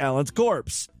Randy Allen's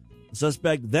corpse. The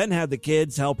suspect then had the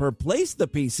kids help her place the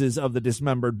pieces of the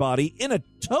dismembered body in a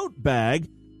tote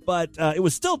bag, but it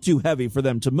was still too heavy for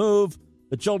them to move.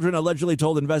 The children allegedly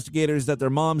told investigators that their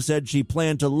mom said she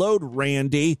planned to load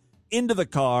Randy into the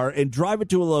car and drive it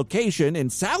to a location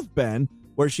in South Bend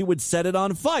where she would set it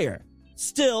on fire.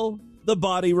 Still, the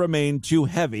body remained too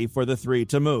heavy for the 3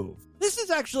 to move. This is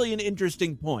actually an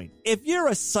interesting point. If you're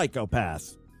a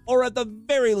psychopath, or at the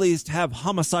very least have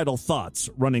homicidal thoughts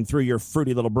running through your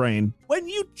fruity little brain, when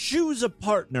you choose a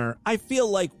partner, I feel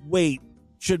like weight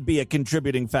should be a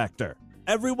contributing factor.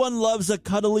 Everyone loves a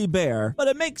cuddly bear, but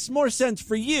it makes more sense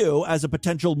for you as a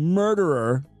potential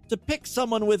murderer to pick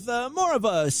someone with more of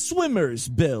a swimmer's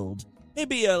build.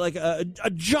 Maybe like a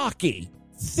jockey.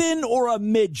 Thin or a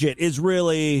midget is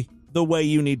really the way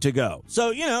you need to go.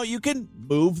 So, you can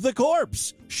move the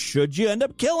corpse should you end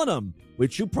up killing him,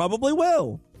 which you probably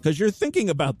will, because you're thinking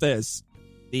about this.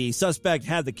 The suspect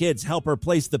had the kids help her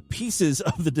place the pieces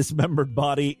of the dismembered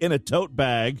body in a tote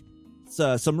bag.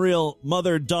 It's some real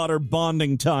mother-daughter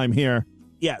bonding time here.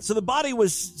 Yeah, so the body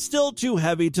was still too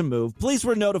heavy to move. Police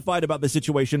were notified about the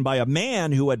situation by a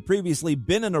man who had previously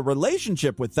been in a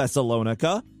relationship with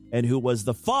Thessalonica and who was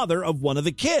the father of one of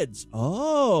the kids.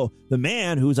 Oh, the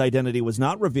man, whose identity was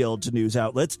not revealed to news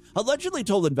outlets, allegedly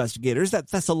told investigators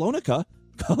that Thessalonica,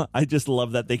 I just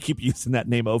love that they keep using that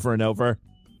name over and over,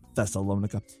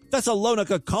 Thessalonica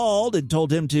called and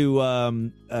told him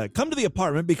to come to the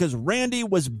apartment because Randy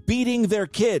was beating their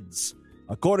kids.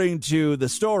 According to the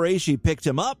story, she picked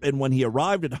him up, and when he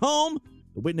arrived at home,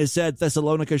 the witness said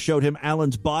Thessalonica showed him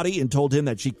Alan's body and told him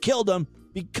that she killed him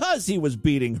because he was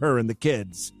beating her and the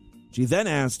kids. She then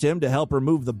asked him to help her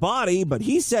move the body, but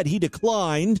he said he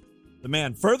declined. The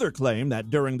man further claimed that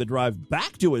during the drive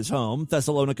back to his home,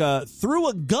 Thessalonica threw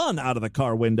a gun out of the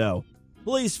car window.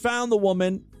 Police found the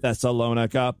woman,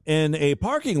 Thessalonica, in a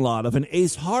parking lot of an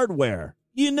Ace Hardware.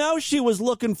 She was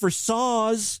looking for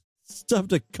saws, stuff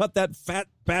to cut that fat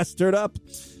bastard up.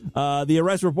 The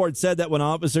arrest report said that when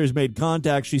officers made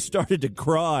contact, she started to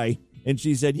cry. And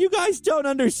she said, "You guys don't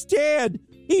understand.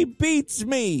 He beats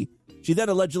me." She then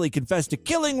allegedly confessed to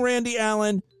killing Randy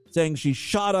Allen, saying she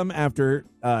shot him after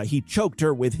he choked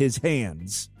her with his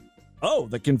hands. Oh,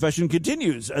 the confession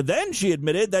continues. Then she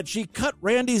admitted that she cut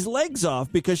Randy's legs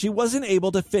off because she wasn't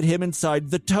able to fit him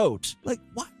inside the tote. Like,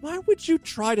 why would you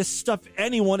try to stuff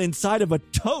anyone inside of a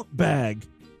tote bag?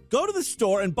 Go to the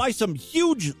store and buy some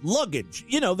huge luggage,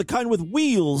 the kind with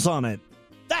wheels on it.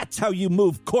 That's how you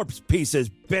move corpse pieces,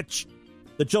 bitch.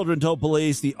 The children told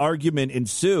police the argument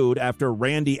ensued after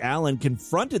Randy Allen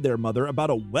confronted their mother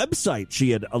about a website she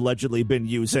had allegedly been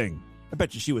using. I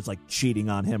bet you she was cheating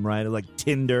on him, right? Like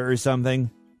Tinder or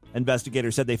something.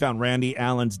 Investigators said they found Randy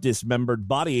Allen's dismembered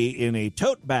body in a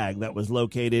tote bag that was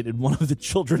located in one of the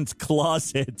children's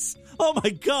closets. Oh my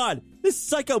God. This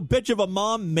psycho bitch of a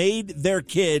mom made their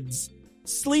kids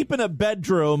sleep in a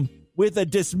bedroom with a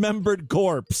dismembered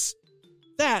corpse.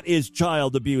 That is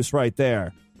child abuse right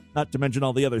there. Not to mention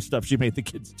all the other stuff she made the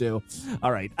kids do.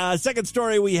 All right. Second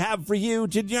story we have for you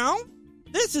today.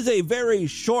 This is a very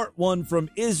short one from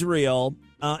Israel.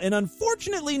 An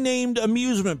unfortunately named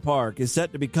amusement park is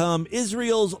set to become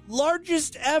Israel's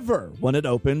largest ever when it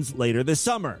opens later this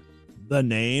summer. The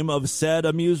name of said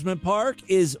amusement park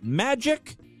is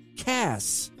Magic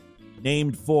Cass,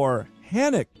 named for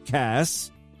Hanik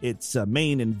Cass, its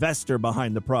main investor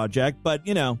behind the project. But,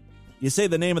 you say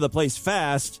the name of the place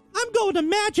fast. I'm going to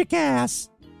Magic Ass.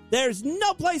 There's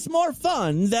no place more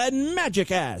fun than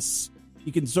Magic Ass.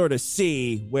 You can sort of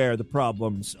see where the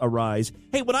problems arise.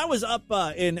 Hey, when I was up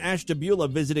in Ashtabula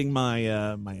visiting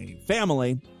my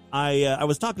family, I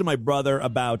was talking to my brother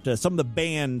about some of the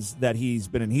bands that he's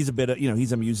been in. He's a bit of,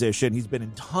 he's a musician. He's been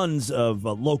in tons of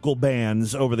local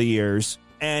bands over the years.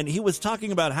 And he was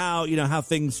talking about how, how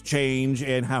things change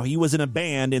and how he was in a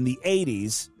band in the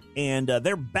 80s. And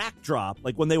their backdrop,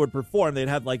 when they would perform, they'd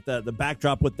have the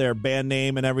backdrop with their band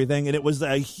name and everything. And it was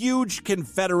a huge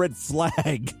Confederate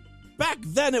flag. Back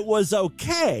then it was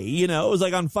okay, it was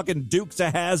on fucking Dukes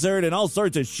of Hazzard and all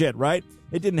sorts of shit, right?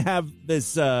 It didn't have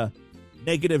this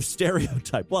negative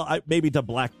stereotype. Well, maybe to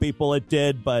black people it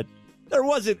did, but there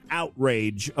wasn't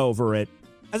outrage over it.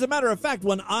 As a matter of fact,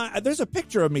 there's a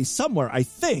picture of me somewhere, I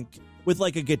think, with a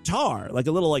guitar, a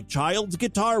little child's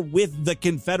guitar with the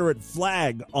Confederate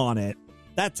flag on it.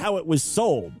 That's how it was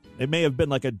sold. It may have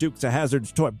been a Dukes of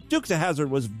Hazzard's toy. Dukes of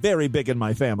Hazzard was very big in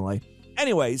my family.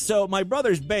 Anyway, so my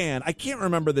brother's band, I can't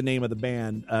remember the name of the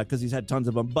band because he's had tons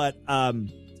of them, but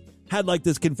had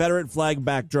this Confederate flag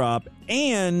backdrop,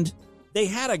 and they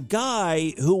had a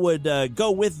guy who would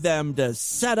go with them to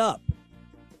set up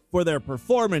for their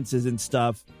performances and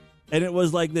stuff, and it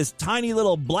was this tiny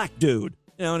little black dude,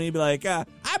 and he'd be like, I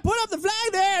put up the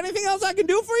flag there, anything else I can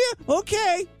do for you?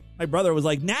 Okay. My brother was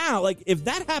like, now, if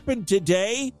that happened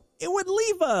today, it would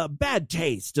leave a bad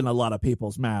taste in a lot of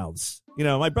people's mouths.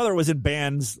 My brother was in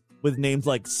bands with names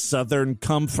like Southern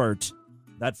Comfort.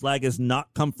 That flag is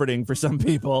not comforting for some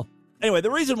people. Anyway,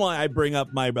 the reason why I bring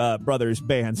up my brother's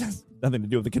bands has nothing to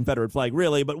do with the Confederate flag,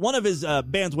 really, but one of his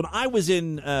bands, when I was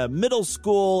in middle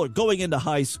school or going into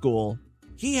high school,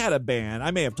 he had a band.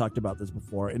 I may have talked about this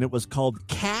before, and it was called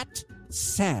Cat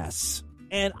Sass.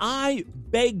 And I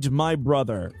begged my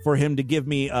brother for him to give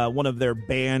me one of their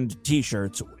band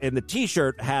T-shirts. And the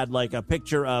T-shirt had a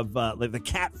picture of the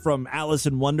cat from Alice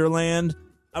in Wonderland.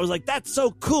 I was like, that's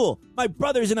so cool. My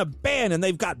brother's in a band and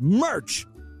they've got merch.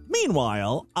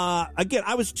 Meanwhile, again,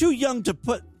 I was too young to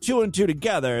put two and two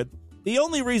together. The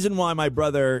only reason why my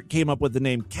brother came up with the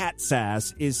name Cat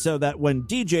Sass is so that when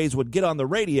DJs would get on the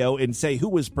radio and say who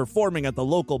was performing at the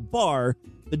local bar,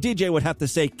 the DJ would have to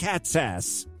say Cat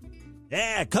Sass.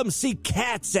 Yeah, come see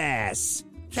Cat's Ass.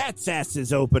 Cat's Ass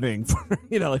is opening for,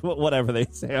 whatever they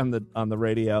say on the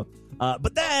radio.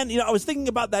 But then, I was thinking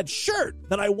about that shirt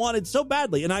that I wanted so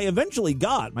badly, and I eventually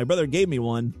got. My brother gave me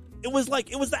one. It was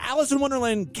the Alice in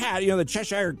Wonderland cat, the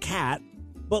Cheshire cat,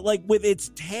 but with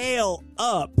its tail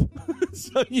up,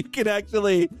 so you can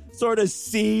actually sort of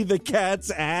see the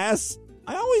cat's ass.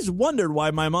 I always wondered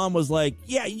why my mom was like,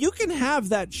 yeah, you can have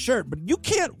that shirt, but you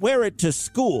can't wear it to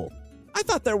school. I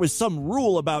thought there was some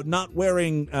rule about not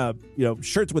wearing,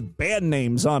 shirts with band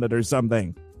names on it or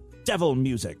something. Devil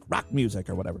music, rock music,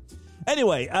 or whatever.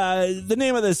 Anyway, the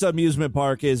name of this amusement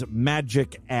park is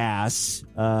Magic Ass.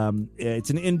 It's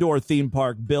an indoor theme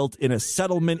park built in a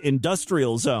settlement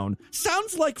industrial zone.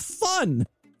 Sounds like fun.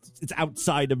 It's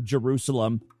outside of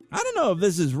Jerusalem. I don't know if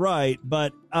this is right,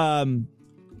 but the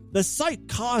site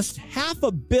cost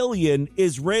 $500 million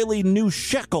Israeli new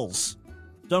shekels.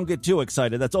 Don't get too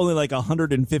excited. That's only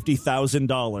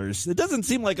 $150,000. It doesn't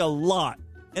seem like a lot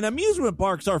And amusement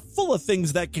parks are full of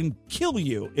things that can kill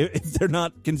you if they're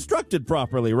not constructed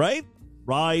properly, right?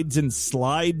 Rides and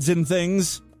slides and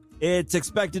things. It's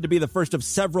expected to be the first of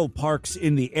several parks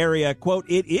in the area. Quote,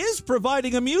 it is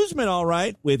providing amusement, all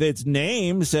right, with its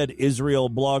name, said Israel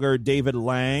blogger David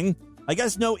Lang. I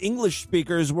guess no English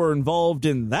speakers were involved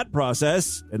in that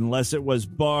process, unless it was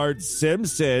Bart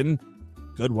Simpson.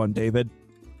 Good one, David.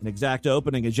 An exact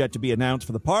opening is yet to be announced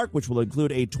for the park, which will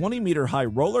include a 20-meter-high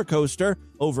roller coaster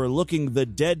overlooking the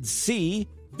Dead Sea,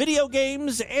 video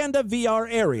games, and a VR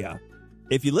area.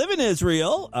 If you live in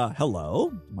Israel,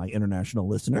 hello, my international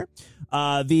listener.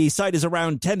 The site is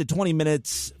around 10 to 20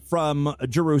 minutes from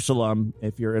Jerusalem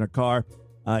if you're in a car.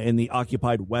 In the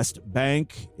occupied West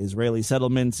Bank, Israeli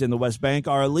settlements in the West Bank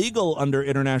are illegal under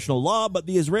international law, but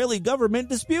the Israeli government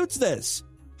disputes this.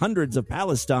 Hundreds of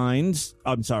Palestinians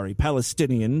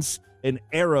and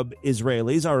Arab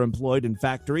Israelis are employed in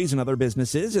factories and other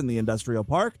businesses in the industrial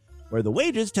park, where the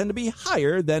wages tend to be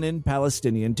higher than in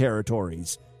Palestinian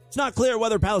territories. It's not clear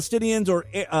whether Palestinians or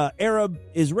Arab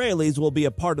Israelis will be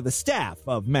a part of the staff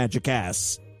of Magic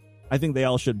Ass. I think they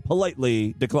all should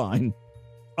politely decline.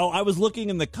 Oh, I was looking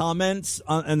in the comments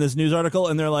in this news article,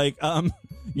 and they're like,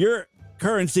 your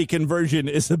currency conversion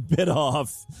is a bit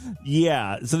off.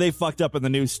 Yeah, so they fucked up in the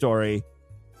news story.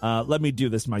 Let me do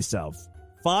this myself.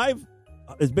 Five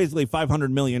is basically $500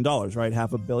 million, right?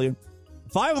 $500 million.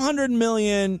 500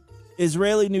 million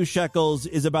Israeli new shekels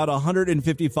is about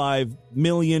 $155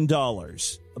 million. Well,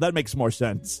 that makes more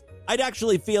sense. I'd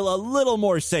actually feel a little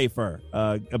more safer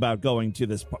about going to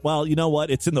this. Well, you know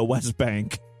what? It's in the West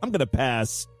Bank. I'm going to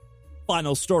pass.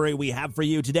 Final story we have for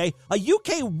you today. A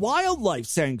UK wildlife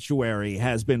sanctuary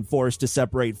has been forced to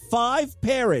separate 5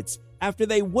 parrots after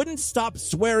they wouldn't stop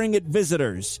swearing at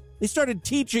visitors. They started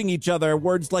teaching each other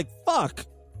words like fuck.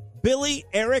 Billy,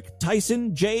 Eric,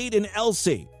 Tyson, Jade, and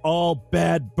Elsie, all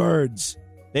bad birds.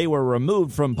 They were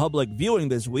removed from public viewing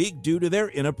this week due to their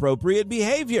inappropriate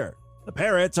behavior. The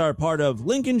parrots are part of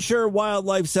Lincolnshire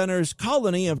Wildlife Center's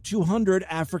colony of 200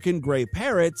 African gray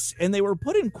parrots, and they were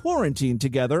put in quarantine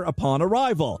together upon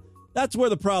arrival. That's where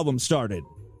the problem started.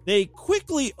 They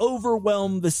quickly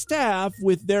overwhelmed the staff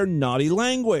with their naughty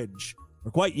language. We're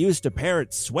quite used to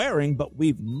parrots swearing, but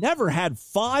we've never had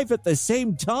 5 at the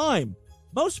same time.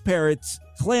 Most parrots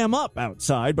clam up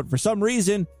outside, but for some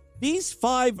reason, these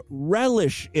 5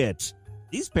 relish it.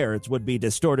 These parrots would be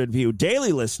Distorted View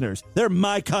daily listeners. They're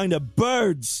my kind of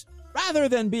birds. Rather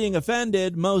than being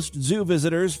offended, most zoo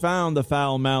visitors found the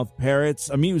foul-mouthed parrots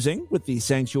amusing, with the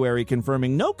sanctuary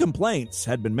confirming no complaints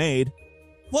had been made.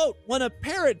 Quote, when a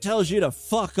parrot tells you to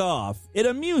fuck off, it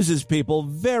amuses people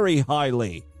very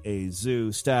highly. A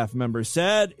zoo staff member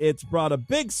said it's brought a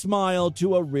big smile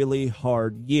to a really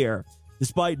hard year.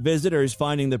 Despite visitors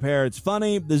finding the parrots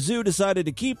funny, the zoo decided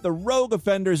to keep the rogue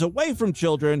offenders away from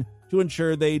children to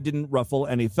ensure they didn't ruffle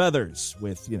any feathers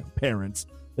with, parents.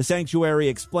 The sanctuary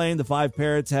explained the 5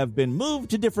 parrots have been moved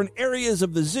to different areas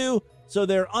of the zoo, so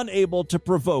they're unable to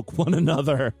provoke one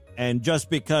another. And just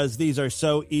because these are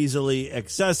so easily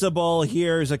accessible,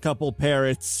 here's a couple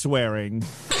parrots swearing.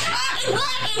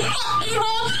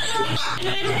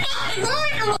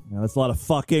 That's a lot of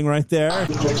fucking right there.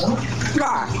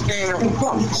 God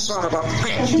damn son of a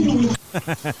bitch.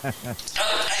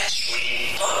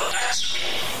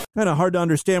 Kind of hard to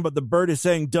understand, but the bird is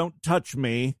saying, don't touch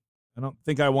me. I don't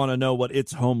think I want to know what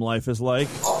its home life is like.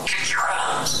 Oh, get your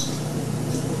ass.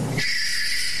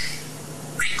 Shh.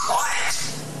 Be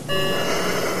quiet. You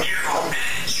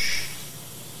bitch.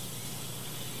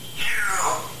 You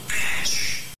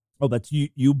bitch. Oh, that's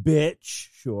you bitch.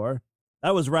 Sure.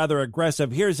 That was rather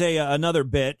aggressive. Here's another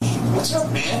bitch. What's up,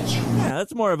 bitch? Yeah,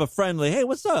 that's more of a friendly, hey,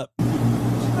 what's up?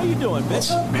 How you doing, bitch?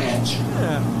 What's up, bitch?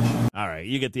 Yeah. All right,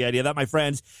 you get the idea. That, my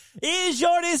friends, is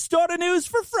your Distorted News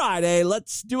for Friday.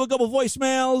 Let's do a couple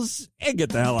voicemails and get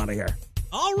the hell out of here.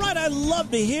 All right, I'd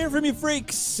love to hear from you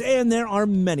freaks, and there are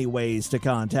many ways to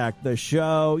contact the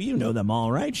show. You know them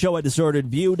all, right? Show at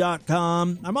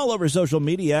DistortedView.com. I'm all over social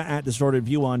media at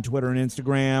DistortedView on Twitter and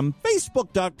Instagram.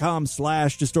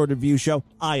 Facebook.com/DistortedViewShow.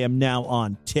 I am now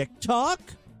on TikTok.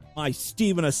 My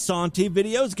Stephen Asante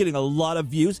video is getting a lot of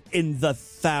views in the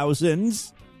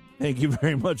thousands. Thank you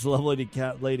very much, lovely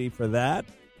cat lady, for that.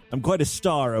 I'm quite a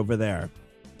star over there.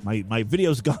 My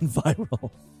video's gone viral.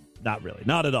 Not really,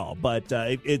 not at all. But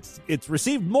it's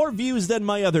received more views than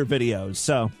my other videos,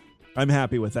 so I'm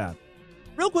happy with that.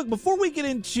 Real quick, before we get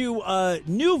into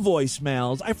new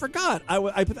voicemails, I forgot.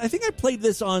 I think I played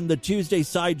this on the Tuesday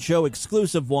Sideshow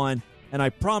exclusive one, and I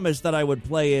promised that I would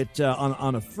play it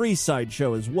on a free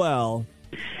Sideshow as well.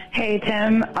 Hey,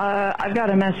 Tim. I've got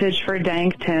a message for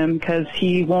Dank Tim because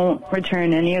he won't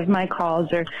return any of my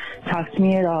calls or talk to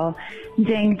me at all.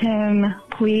 Dank Tim,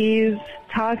 please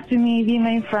talk to me. Be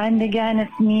my friend again.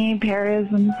 It's me, Paris.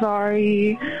 I'm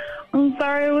sorry.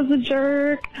 I was a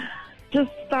jerk.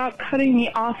 Just stop cutting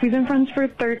me off. We've been friends for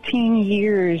 13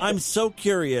 years. I'm so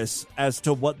curious as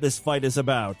to what this fight is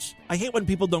about. I hate when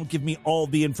people don't give me all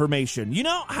the information. You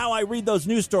know how I read those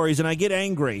news stories and I get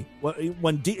angry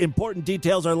when important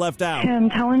details are left out. Tim,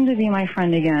 tell him to be my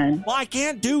friend again. Well, I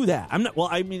can't do that. I'm not. Well,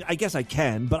 I mean, I guess I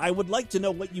can, but I would like to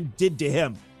know what you did to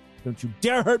him. Don't you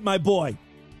dare hurt my boy.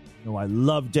 No, I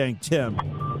love Dank Tim.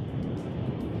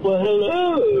 Well,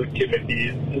 hello, Timothy.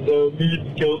 It's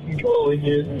me, Kelton, calling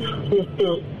in.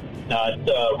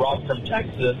 It's Rob from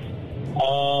Texas.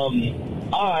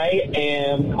 I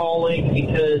am calling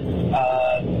because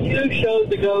 2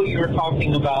 shows ago you were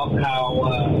talking about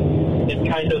how it's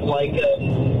kind of like a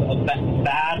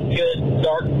bad, good,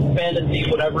 dark fantasy,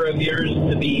 whatever of yours,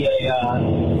 to be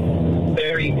a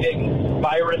very big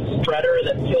virus spreader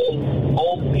that kills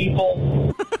old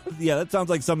people. Yeah, that sounds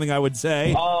like something I would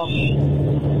say.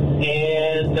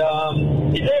 And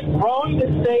is it wrong to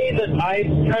say that I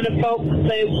kind of felt the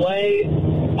same way?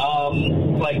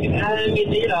 Like, I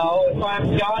mean, you know, if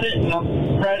I've got it and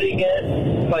I'm spreading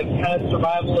it, like kind of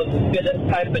survival of the fittest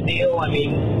type of deal. I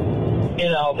mean, you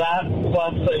know, that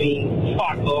plus, I mean,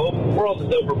 fuck, the world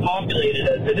is overpopulated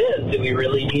as it is. Do we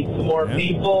really need some more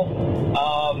people?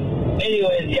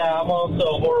 Anyways, yeah, I'm also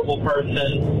a horrible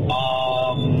person.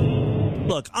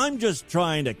 Look, I'm just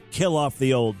trying to kill off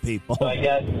the old people. I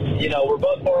guess, you know, we're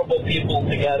both horrible people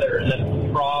together, and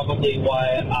that's probably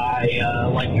why I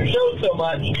like your show so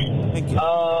much. Thank you.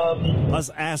 Us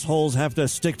assholes have to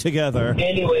stick together.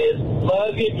 Anyways,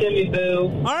 love you, Timmy Boo.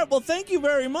 All right, well, thank you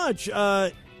very much.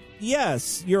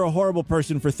 Yes, you're a horrible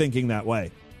person for thinking that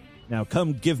way. Now,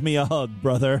 come give me a hug,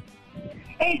 brother.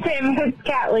 Hey, Tim, it's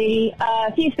Cat Lady.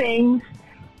 A few things.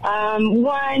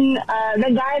 One,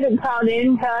 the guy that called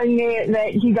in telling me that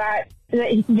he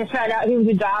just found out he was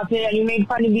adopted and he made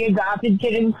fun of the adopted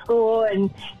kid in school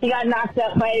and he got knocked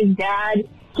up by his dad.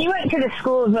 He went to the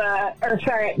school of, I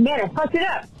fucked it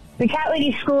up. The Cat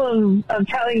Lady School of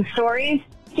Telling Stories.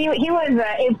 He was an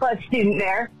A+ student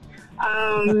there.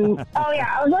 Oh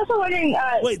yeah, I was also wondering,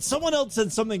 wait, someone else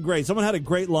said something great. Someone had a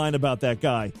great line about that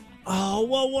guy. Oh,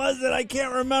 what was it? I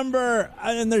can't remember.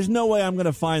 And there's no way I'm going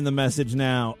to find the message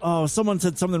now. Oh, someone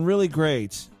said something really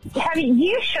great. do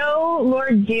you show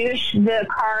Lord Douche the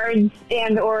cards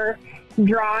and or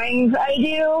drawings I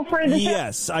do for the show?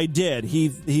 Yes, I did. He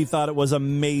thought it was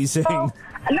amazing. Well,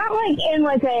 not like in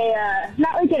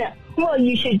a well,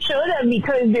 you should show them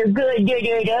because they're good,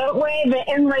 way, but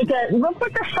in like a look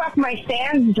what the fuck my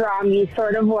fans draw me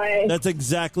sort of way. That's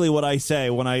exactly what I say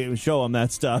when I show them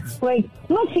that stuff. Like,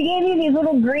 look, she gave me these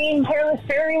little green careless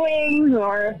fairy wings,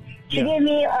 or she gave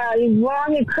me these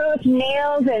long acrylic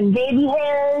nails and baby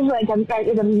hairs, like when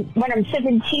I'm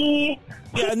sipping tea.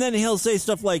 Yeah, and then he'll say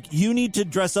stuff like, "You need to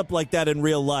dress up like that in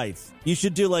real life. You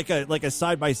should do like a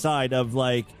side by side of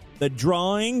like the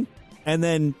drawing." And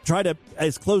then try to,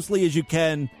 as closely as you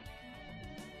can,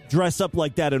 dress up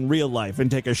like that in real life and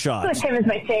take a shot. Tim is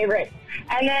my favorite.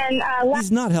 And then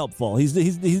he's not helpful. He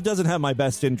doesn't have my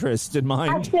best interest in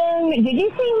mind. Did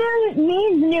you see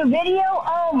Mead's new video?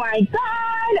 Oh my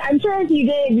God! I'm sure if you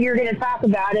did, you're going to talk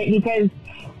about it because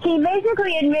he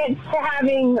basically admits to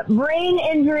having brain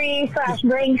injury /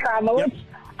 brain trauma, which.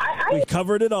 We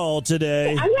covered it all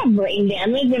today. I'm not brain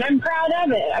damaged, and I'm proud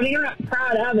of it. I mean, I'm not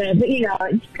proud of it, but, you know,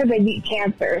 it's because I beat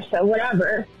cancer, so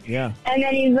whatever. Yeah. And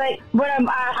then he's like, but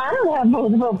I don't have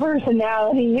multiple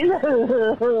personalities.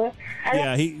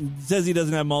 Yeah, he says he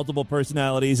doesn't have multiple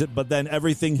personalities, but then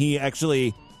everything he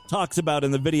actually talks about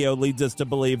in the video leads us to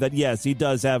believe that, yes, he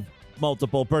does have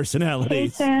multiple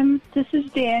personalities. Hey, Tim. This is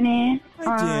Danny.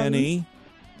 Hi, Danny.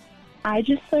 I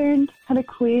just learned how to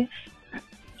queef.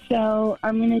 So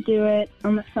I'm going to do it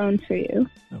on the phone for you.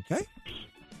 Okay.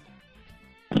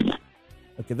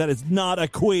 Okay, that is not a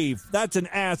queef. That's an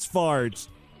ass fart.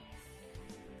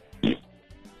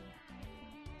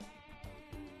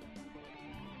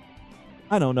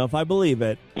 I don't know if I believe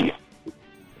it.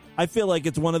 I feel like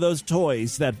it's one of those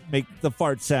toys that make the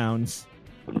fart sounds.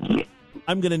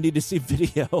 I'm going to need to see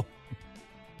video.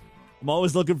 I'm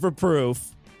always looking for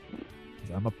proof.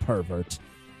 I'm a pervert.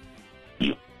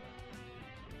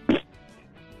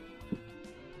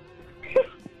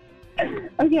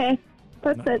 Okay,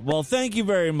 that's it. Well, thank you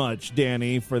very much,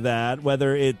 Danny, for that.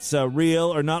 Whether it's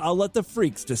real or not, I'll let the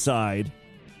freaks decide.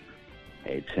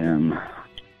 Hey, Tim.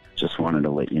 Just wanted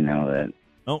to let you know that...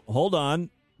 Oh, hold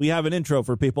on. We have an intro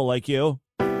for people like you.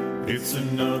 It's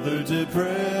another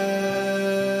depressed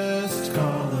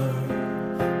caller.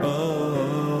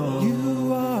 Oh,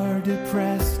 you are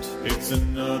depressed. It's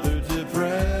another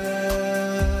depressed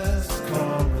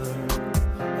caller.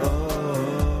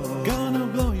 Oh, gonna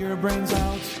blow your brains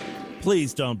out.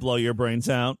 Please don't blow your brains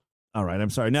out. All right, I'm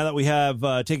sorry. Now that we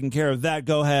have taken care of that,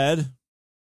 go ahead.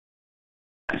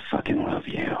 I fucking love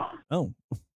you. Oh,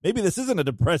 maybe this isn't a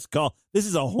depressed call. This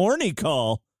is a horny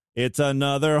call. It's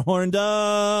another horned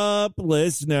up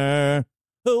listener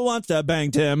who wants to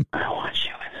bang Tim. I want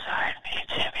you inside me,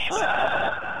 Timmy.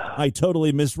 I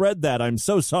totally misread that. I'm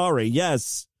so sorry.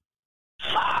 Yes.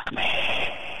 Fuck me.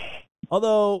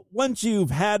 Although, once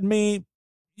you've had me,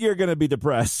 you're going to be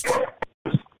depressed.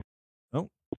 Oh,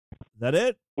 is that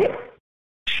it? I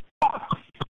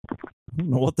don't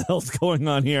know what the hell's going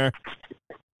on here.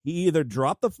 He either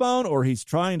dropped the phone or he's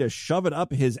trying to shove it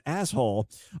up his asshole.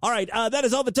 All right, that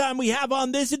is all the time we have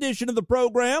on this edition of the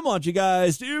program. I want you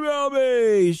guys to email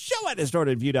me,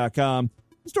 show@distortedview.com.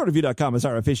 Distortedview.com is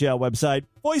our official website.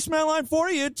 Voicemail line for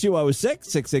you,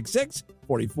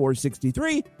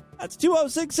 206-666-4463. That's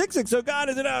 206-66. Oh, God,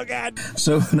 is it? Oh, God.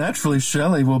 So naturally,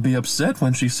 Shelley will be upset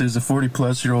when she sees a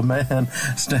 40-plus-year-old man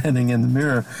standing in the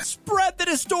mirror. Spread the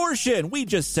distortion. We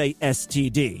just say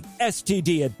STD.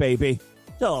 STD it, baby.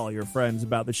 Tell all your friends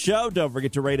about the show. Don't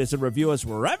forget to rate us and review us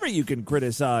wherever you can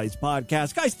criticize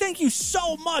podcasts. Guys, thank you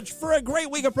so much for a great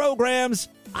week of programs.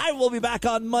 I will be back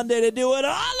on Monday to do it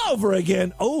all over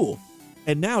again. Oh,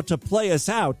 and now to play us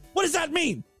out. What does that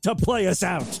mean, to play us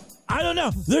out? I don't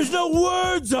know. There's no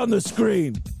words on the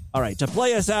screen. All right, to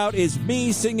play us out is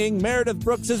me singing Meredith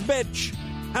Brooks's Bitch.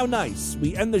 How nice.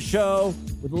 We end the show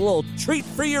with a little treat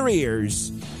for your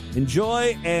ears.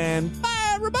 Enjoy, and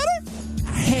bye, everybody.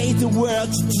 I hate the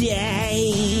world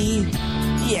today.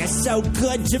 You're so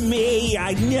good to me.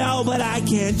 I know, but I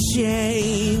can't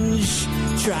change.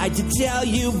 Tried to tell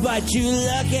you, but you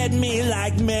look at me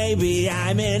like maybe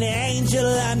I'm an angel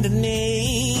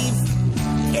underneath.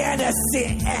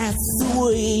 Innocent and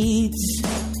sweet.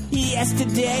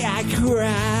 Yesterday I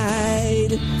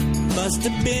cried. Must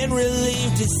have been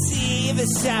relieved to see the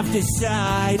softer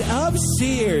side of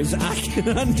Sears. I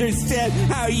can understand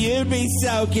how you'd be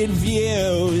so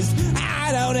confused.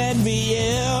 I don't envy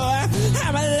you.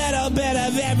 I'm a little bit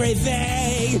of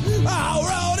everything, all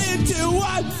rolled into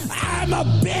one. I'm a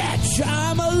bitch,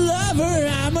 I'm a lover,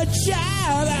 I'm a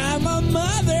child, I'm a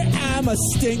mother, I'm a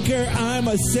stinker, I'm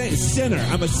a sinner,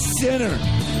 I'm a sinner,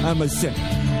 I'm a sinner.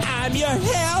 I'm your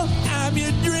hell, I'm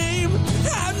your dream,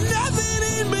 I'm nothing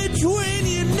in between.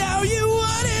 You know you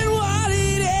wouldn't want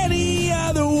it any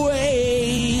other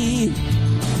way.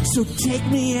 So take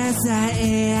me as I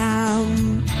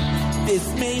am. This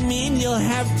may mean you'll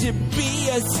have to be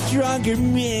a stronger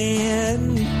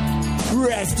man.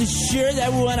 Rest assured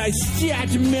that when I start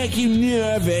to make you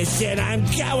nervous, and I'm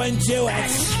going to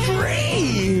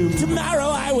extreme, tomorrow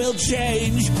I will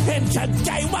change, and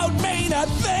today won't mean a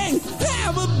thing.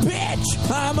 I'm a bitch,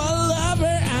 I'm a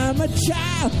lover, I'm a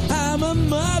child, I'm a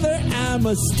mother, I'm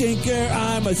a stinker,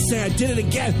 I'm a sin. I did it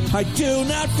again. I do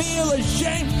not feel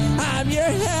ashamed. I'm your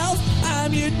health,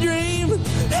 I'm your dream.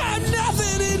 I'm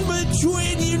nothing in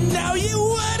between. You know you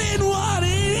wouldn't want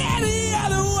it any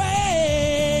other way.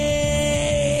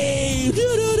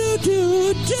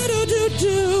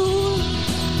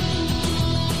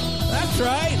 That's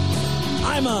right.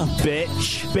 I'm a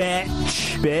bitch,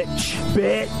 bitch, bitch,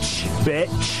 bitch,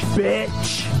 bitch,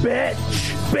 bitch, bitch,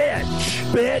 bitch,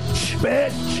 bitch,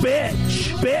 bitch, bitch,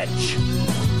 bitch.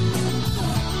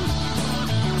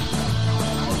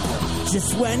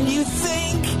 Just when you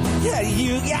think that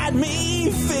you got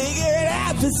me figured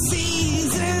out, the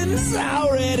season's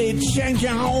already changed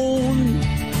on.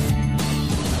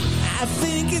 I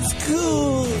think it's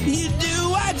cool you do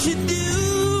what you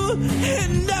do,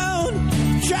 and don't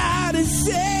try to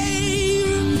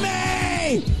save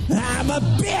me. I'm a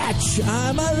bitch,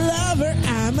 I'm a lover,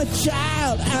 I'm a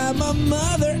child, I'm a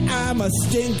mother, I'm a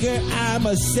stinker, I'm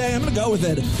a sin. I'm gonna go with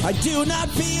it. I do not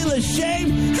feel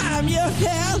ashamed. I'm your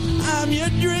hell, I'm your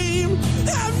dream.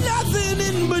 I'm nothing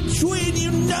in between.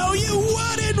 You know you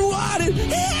wouldn't want it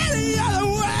any other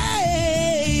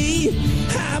way.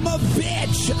 I'm a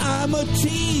bitch, I'm a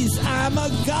tease, I'm a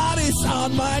goddess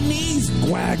on my knees.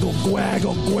 Gwaggle,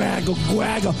 gwaggle, gwaggle,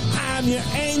 gwaggle. I'm your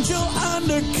angel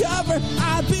undercover.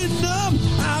 I've been numb,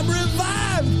 I'm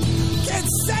revived. Can't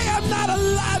say I'm not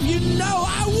alive. You know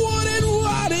I wouldn't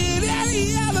want it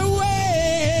any other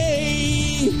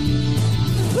way.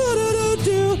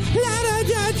 Do-do-do-do,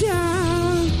 la-da-da-da.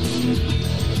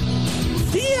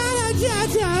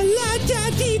 Ya-da-da-da,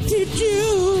 la-da-dee-dee-doo.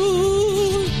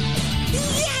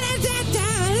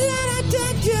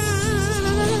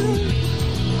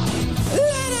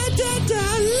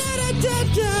 Da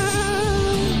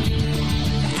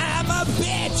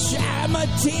I'm a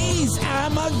tease,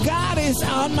 I'm a goddess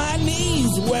on my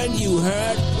knees. When you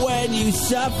hurt, when you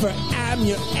suffer, I'm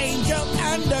your angel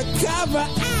undercover.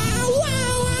 Ow,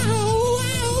 wow, wow,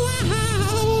 wow,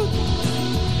 wow.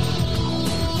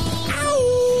 Ow,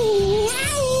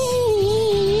 ow.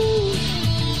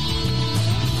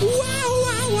 Wow,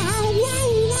 wow, wow, wow,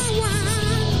 wow, wow.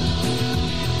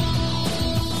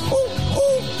 Ooh,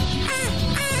 ooh, ah,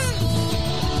 ah.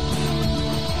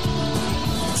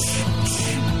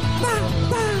 Ba,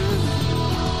 ba.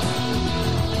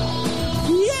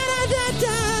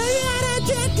 Yada-da-da,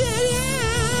 yada-da-da-da.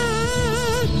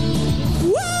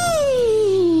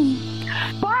 Woo!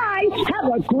 Bye. Have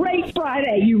a great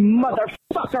Friday, you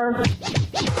motherfucker.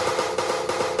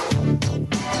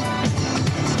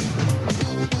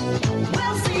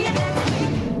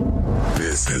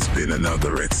 This has been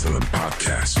another excellent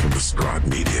podcast from the Scribe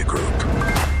Media Group.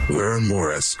 Learn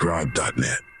more at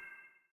scribe.net.